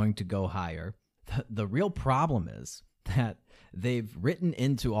always going to go higher. The real problem is that they've written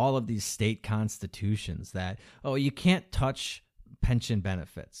into all of these state constitutions that, you can't touch pension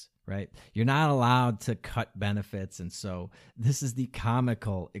benefits, right? You're not allowed to cut benefits. And so this is the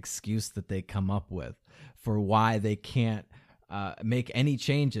comical excuse that they come up with for why they can't make any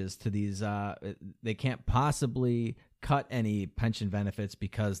changes to these. They can't possibly cut any pension benefits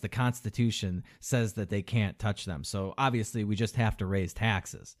because the Constitution says that they can't touch them. So obviously we just have to raise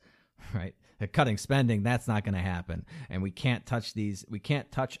taxes. right? Cutting spending, that's not going to happen. And we can't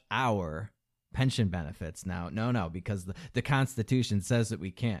touch our pension benefits now. No, because the Constitution says that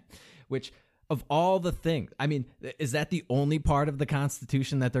we can't. Which, of all the things, I mean, is that the only part of the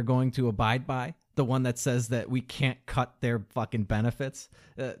Constitution that they're going to abide by? The one that says that we can't cut their fucking benefits?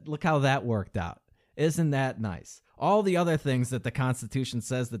 Look how that worked out. Isn't that nice? All the other things that the Constitution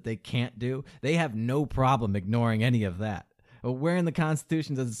says that they can't do, they have no problem ignoring any of that. Where in the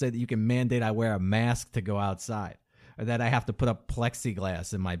Constitution does it say that you can mandate I wear a mask to go outside, or that I have to put up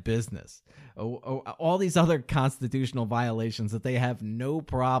plexiglass in my business? All these other constitutional violations that they have no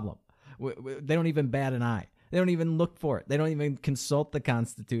problem. They don't even bat an eye. They don't even look for it. They don't even consult the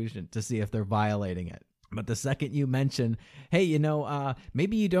Constitution to see if they're violating it. But the second you mention, hey,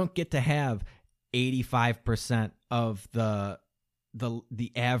 maybe you don't get to have 85% of the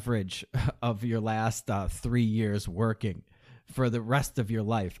average of your last 3 years working for the rest of your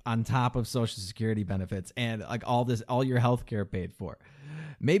life on top of Social Security benefits and like all your health care paid for.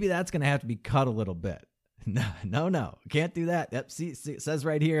 Maybe that's going to have to be cut a little bit. No, can't do that. Yep, see, it says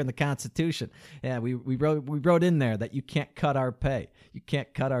right here in the Constitution. Yeah, we wrote in there that you can't cut our pay. You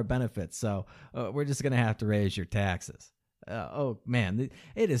can't cut our benefits. So we're just going to have to raise your taxes. Oh, man,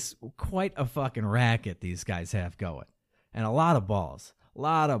 it is quite a fucking racket these guys have going. And a lot of balls.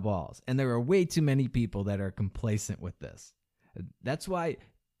 And there are way too many people that are complacent with this. That's why,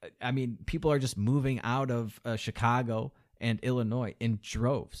 I mean, people are just moving out of Chicago and Illinois in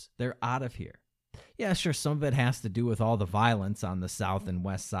droves. They're out of here. Yeah, sure, some of it has to do with all the violence on the south and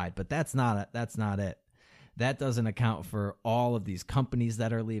west side, but that's not it. That doesn't account for all of these companies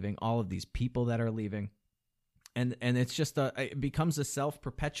that are leaving, all of these people that are leaving. And it's just it becomes a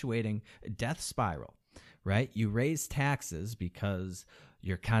self-perpetuating death spiral, right? You raise taxes because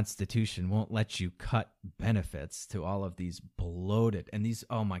your Constitution won't let you cut benefits to all of these bloated and these,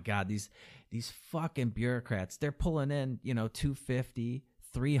 oh my God, these fucking bureaucrats. They're pulling in, $250,000,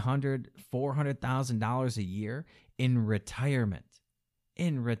 $300,000, $400,000 a year in retirement.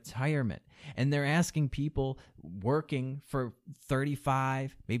 And they're asking people working for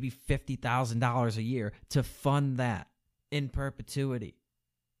 $35,000, maybe $50,000 a year to fund that in perpetuity.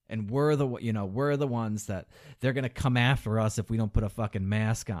 And we're the ones that they're going to come after us if we don't put a fucking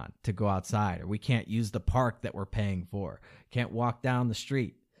mask on to go outside, or we can't use the park that we're paying for. Can't walk down the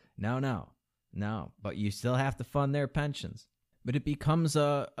street. No. But you still have to fund their pensions. But it becomes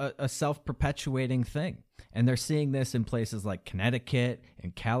a self-perpetuating thing. And they're seeing this in places like Connecticut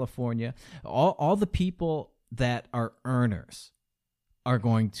and California. All the people that are earners are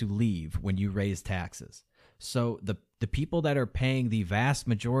going to leave when you raise taxes. So the people that are paying the vast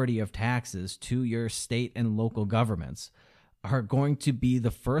majority of taxes to your state and local governments are going to be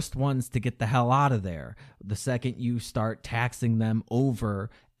the first ones to get the hell out of there the second you start taxing them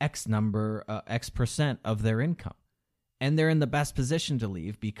over X percent of their income. And they're in the best position to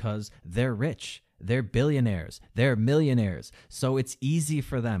leave because they're rich. They're billionaires. They're millionaires. So it's easy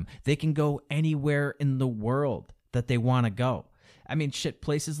for them. They can go anywhere in the world that they want to go. I mean, shit,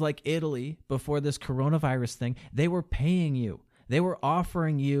 places like Italy, before this coronavirus thing, they were paying you. They were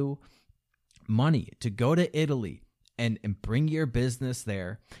offering you money to go to Italy and bring your business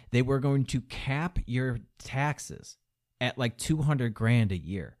there. They were going to cap your taxes at like $200,000 a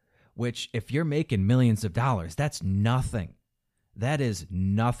year. Which, if you're making millions of dollars, that's nothing. That is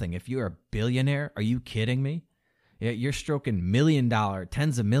nothing. If you're a billionaire, are you kidding me? You're stroking $1 million,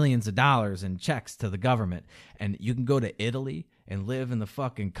 tens of millions of dollars in checks to the government, and you can go to Italy and live in the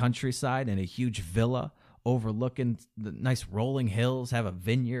fucking countryside in a huge villa overlooking the nice rolling hills, have a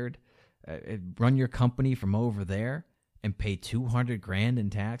vineyard, run your company from over there, and pay $200,000 in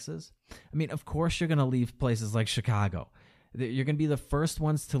taxes. I mean, of course you're going to leave places like Chicago. You're going to be the first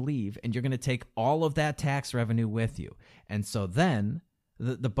ones to leave, and you're going to take all of that tax revenue with you. And so then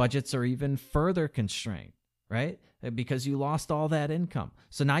the budgets are even further constrained, right? Because you lost all that income.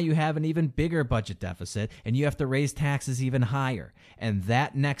 So now you have an even bigger budget deficit, and you have to raise taxes even higher. And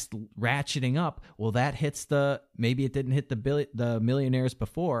that next ratcheting up, well, that hits maybe it didn't hit the millionaires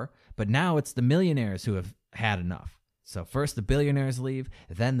before, but now it's the millionaires who have had enough. So first the billionaires leave,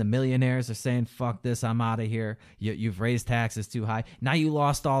 then the millionaires are saying, fuck this, I'm out of here. You've raised taxes too high. Now you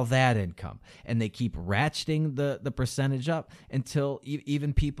lost all that income. And they keep ratcheting the percentage up until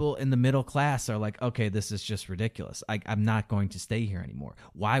even people in the middle class are like, okay, this is just ridiculous. I'm not going to stay here anymore.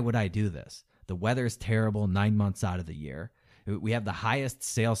 Why would I do this? The weather is terrible 9 months out of the year. We have the highest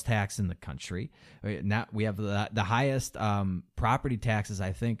sales tax in the country. Now we have the highest property taxes,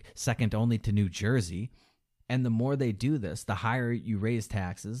 I think, second only to New Jersey. And the more they do this, the higher you raise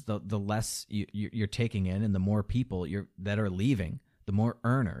taxes, the less you're taking in, and the more people that are leaving, the more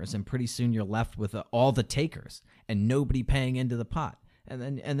earners, and pretty soon you're left with all the takers and nobody paying into the pot. And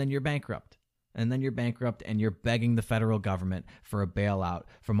then you're bankrupt. And then you're bankrupt and you're begging the federal government for a bailout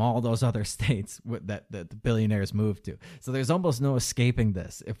from all those other states that the billionaires moved to. So there's almost no escaping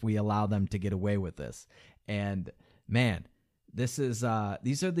this if we allow them to get away with this. And man, these are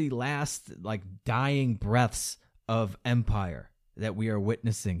the last like dying breaths of empire that we are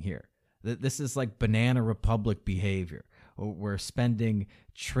witnessing here. This is like banana republic behavior. We're spending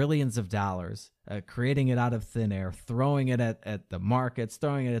trillions of dollars, creating it out of thin air, throwing it at the markets,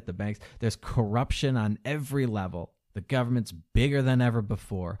 throwing it at the banks. There's corruption on every level. The government's bigger than ever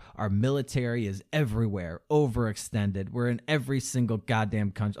before. Our military is everywhere, overextended. We're in every single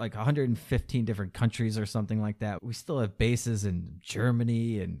goddamn country, like 115 different countries or something like that. We still have bases in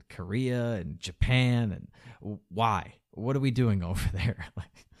Germany and Korea and Japan. And why? What are we doing over there?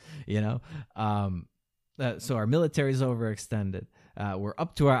 So our military is overextended. We're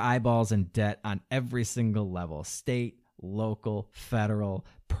up to our eyeballs in debt on every single level. State, local, federal,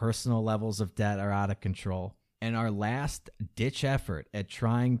 personal levels of debt are out of control. And our last ditch effort at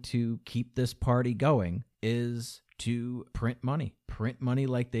trying to keep this party going is to print money. Print money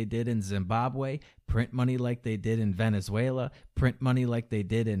like they did in Zimbabwe, print money like they did in Venezuela, print money like they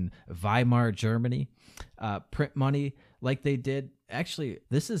did in Weimar, Germany, print money like they did. Actually,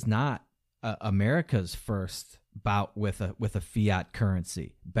 this is not America's first bout with a fiat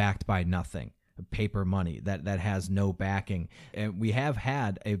currency backed by nothing, paper money that has no backing. And we have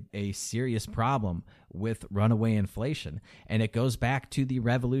had a serious problem with runaway inflation. And it goes back to the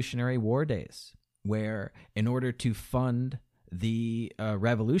Revolutionary War days, where in order to fund the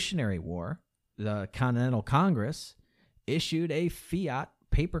Revolutionary War, the Continental Congress issued a fiat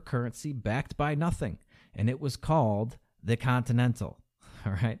paper currency backed by nothing. And it was called the Continental.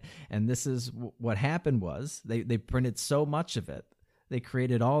 All right. And this is what happened was they printed so much of it. They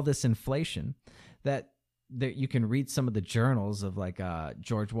created all this inflation that you can read some of the journals of like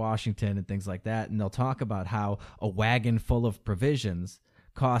George Washington and things like that. And they'll talk about how a wagon full of provisions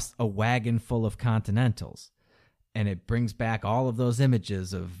cost a wagon full of Continentals. And it brings back all of those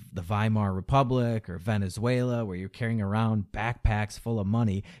images of the Weimar Republic or Venezuela, where you're carrying around backpacks full of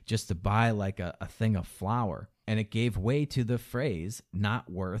money just to buy like a thing of flour. And it gave way to the phrase, not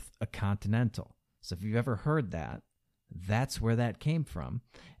worth a Continental. So if you've ever heard that, that's where that came from.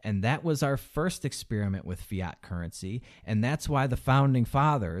 And that was our first experiment with fiat currency. And that's why the founding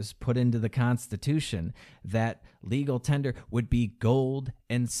fathers put into the Constitution that legal tender would be gold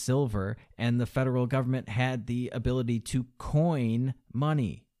and silver. And the federal government had the ability to coin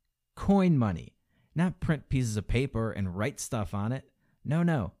money. Coin money. Not print pieces of paper and write stuff on it.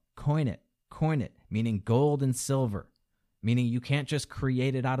 No. Coin it. Coin it. Meaning gold and silver. Meaning you can't just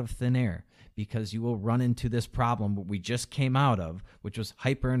create it out of thin air, because you will run into this problem we just came out of, which was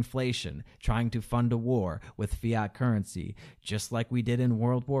hyperinflation, trying to fund a war with fiat currency, just like we did in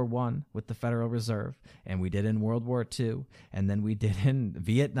World War I with the Federal Reserve, and we did in World War II, and then we did in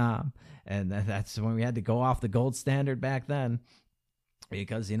Vietnam. And that's when we had to go off the gold standard back then,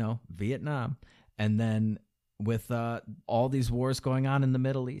 because, Vietnam. And then with all these wars going on in the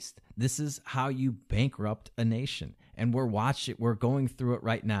Middle East, this is how you bankrupt a nation. And we're going through it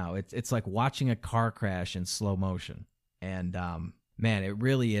right now. It's like watching a car crash in slow motion. And man, it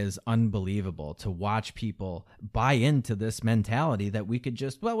really is unbelievable to watch people buy into this mentality that we could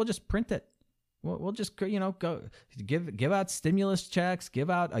we'll just print it. We'll just, go give out stimulus checks,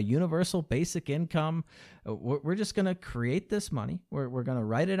 give out a universal basic income. We're just going to create this money. We're going to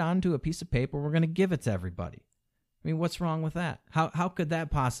write it onto a piece of paper. We're going to give it to everybody. I mean, what's wrong with that? How could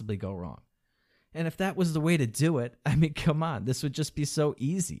that possibly go wrong? And if that was the way to do it, I mean, come on, this would just be so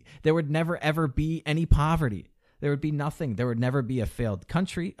easy. There would never, ever be any poverty. There would be nothing. There would never be a failed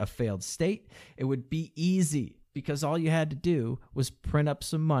country, a failed state. It would be easy because all you had to do was print up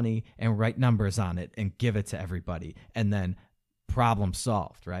some money and write numbers on it and give it to everybody. And then problem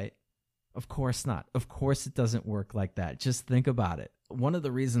solved, right? Of course not. Of course it doesn't work like that. Just think about it. One of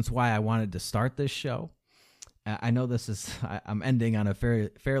the reasons why I wanted to start this show, I know I'm ending on a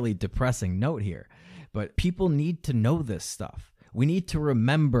fairly depressing note here, but people need to know this stuff. We need to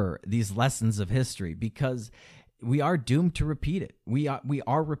remember these lessons of history because we are doomed to repeat it. We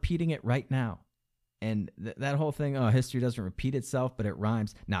are repeating it right now. And that whole thing, history doesn't repeat itself, but it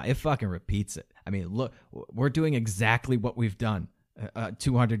rhymes. Now, it fucking repeats it. I mean, look, we're doing exactly what we've done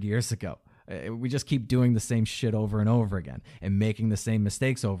 200 years ago. We just keep doing the same shit over and over again and making the same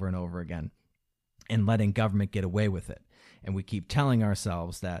mistakes over and over again and letting government get away with it. And we keep telling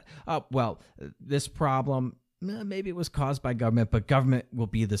ourselves that, this problem, maybe it was caused by government, but government will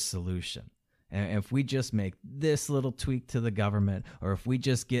be the solution. And if we just make this little tweak to the government, or if we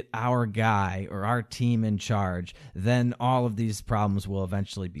just get our guy or our team in charge, then all of these problems will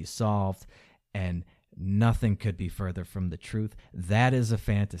eventually be solved. And nothing could be further from the truth. That is a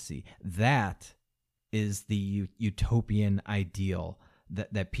fantasy. That is the utopian ideal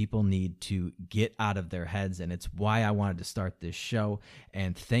that people need to get out of their heads. And it's why I wanted to start this show.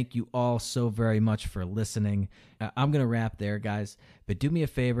 And thank you all so very much for listening. I'm going to wrap there, guys. But do me a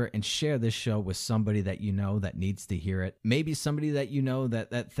favor and share this show with somebody that you know that needs to hear it. Maybe somebody that you know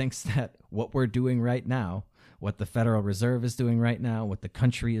that thinks that what we're doing right now, what the Federal Reserve is doing right now, what the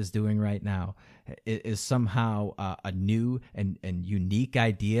country is doing right now, is somehow a new and unique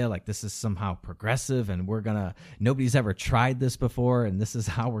idea. Like this is somehow progressive, and nobody's ever tried this before, and this is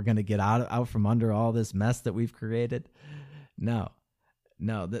how we're gonna get out from under all this mess that we've created. No,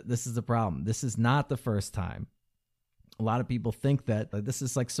 this is the problem. This is not the first time. A lot of people think that this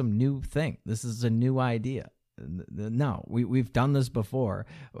is like some new thing. This is a new idea. No, we've done this before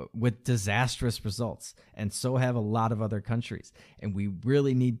with disastrous results, and so have a lot of other countries. And we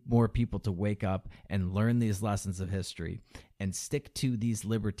really need more people to wake up and learn these lessons of history and stick to these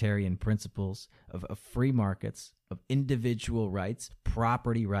libertarian principles of free markets, of individual rights,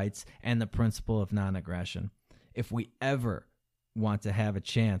 property rights, and the principle of non-aggression. If we ever want to have a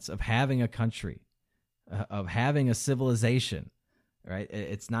chance of having a country, of having a civilization, right?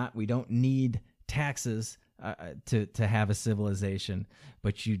 We don't need taxes to have a civilization,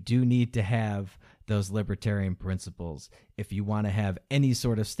 but you do need to have those libertarian principles if you want to have any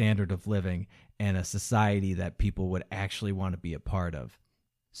sort of standard of living and a society that people would actually want to be a part of.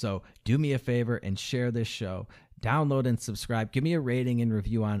 So do me a favor and share this show. Download and subscribe. Give me a rating and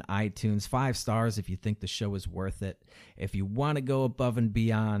review on iTunes. 5 stars if you think the show is worth it. If you want to go above and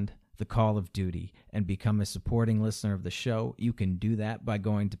beyond the call of duty and become a supporting listener of the show, you can do that by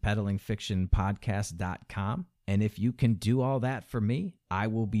going to peddlingfictionpodcast.com. And if you can do all that for me, I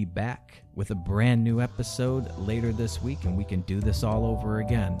will be back with a brand new episode later this week, and we can do this all over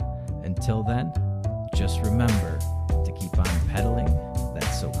again. Until then, just remember to keep on peddling that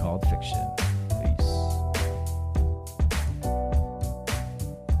so-called fiction.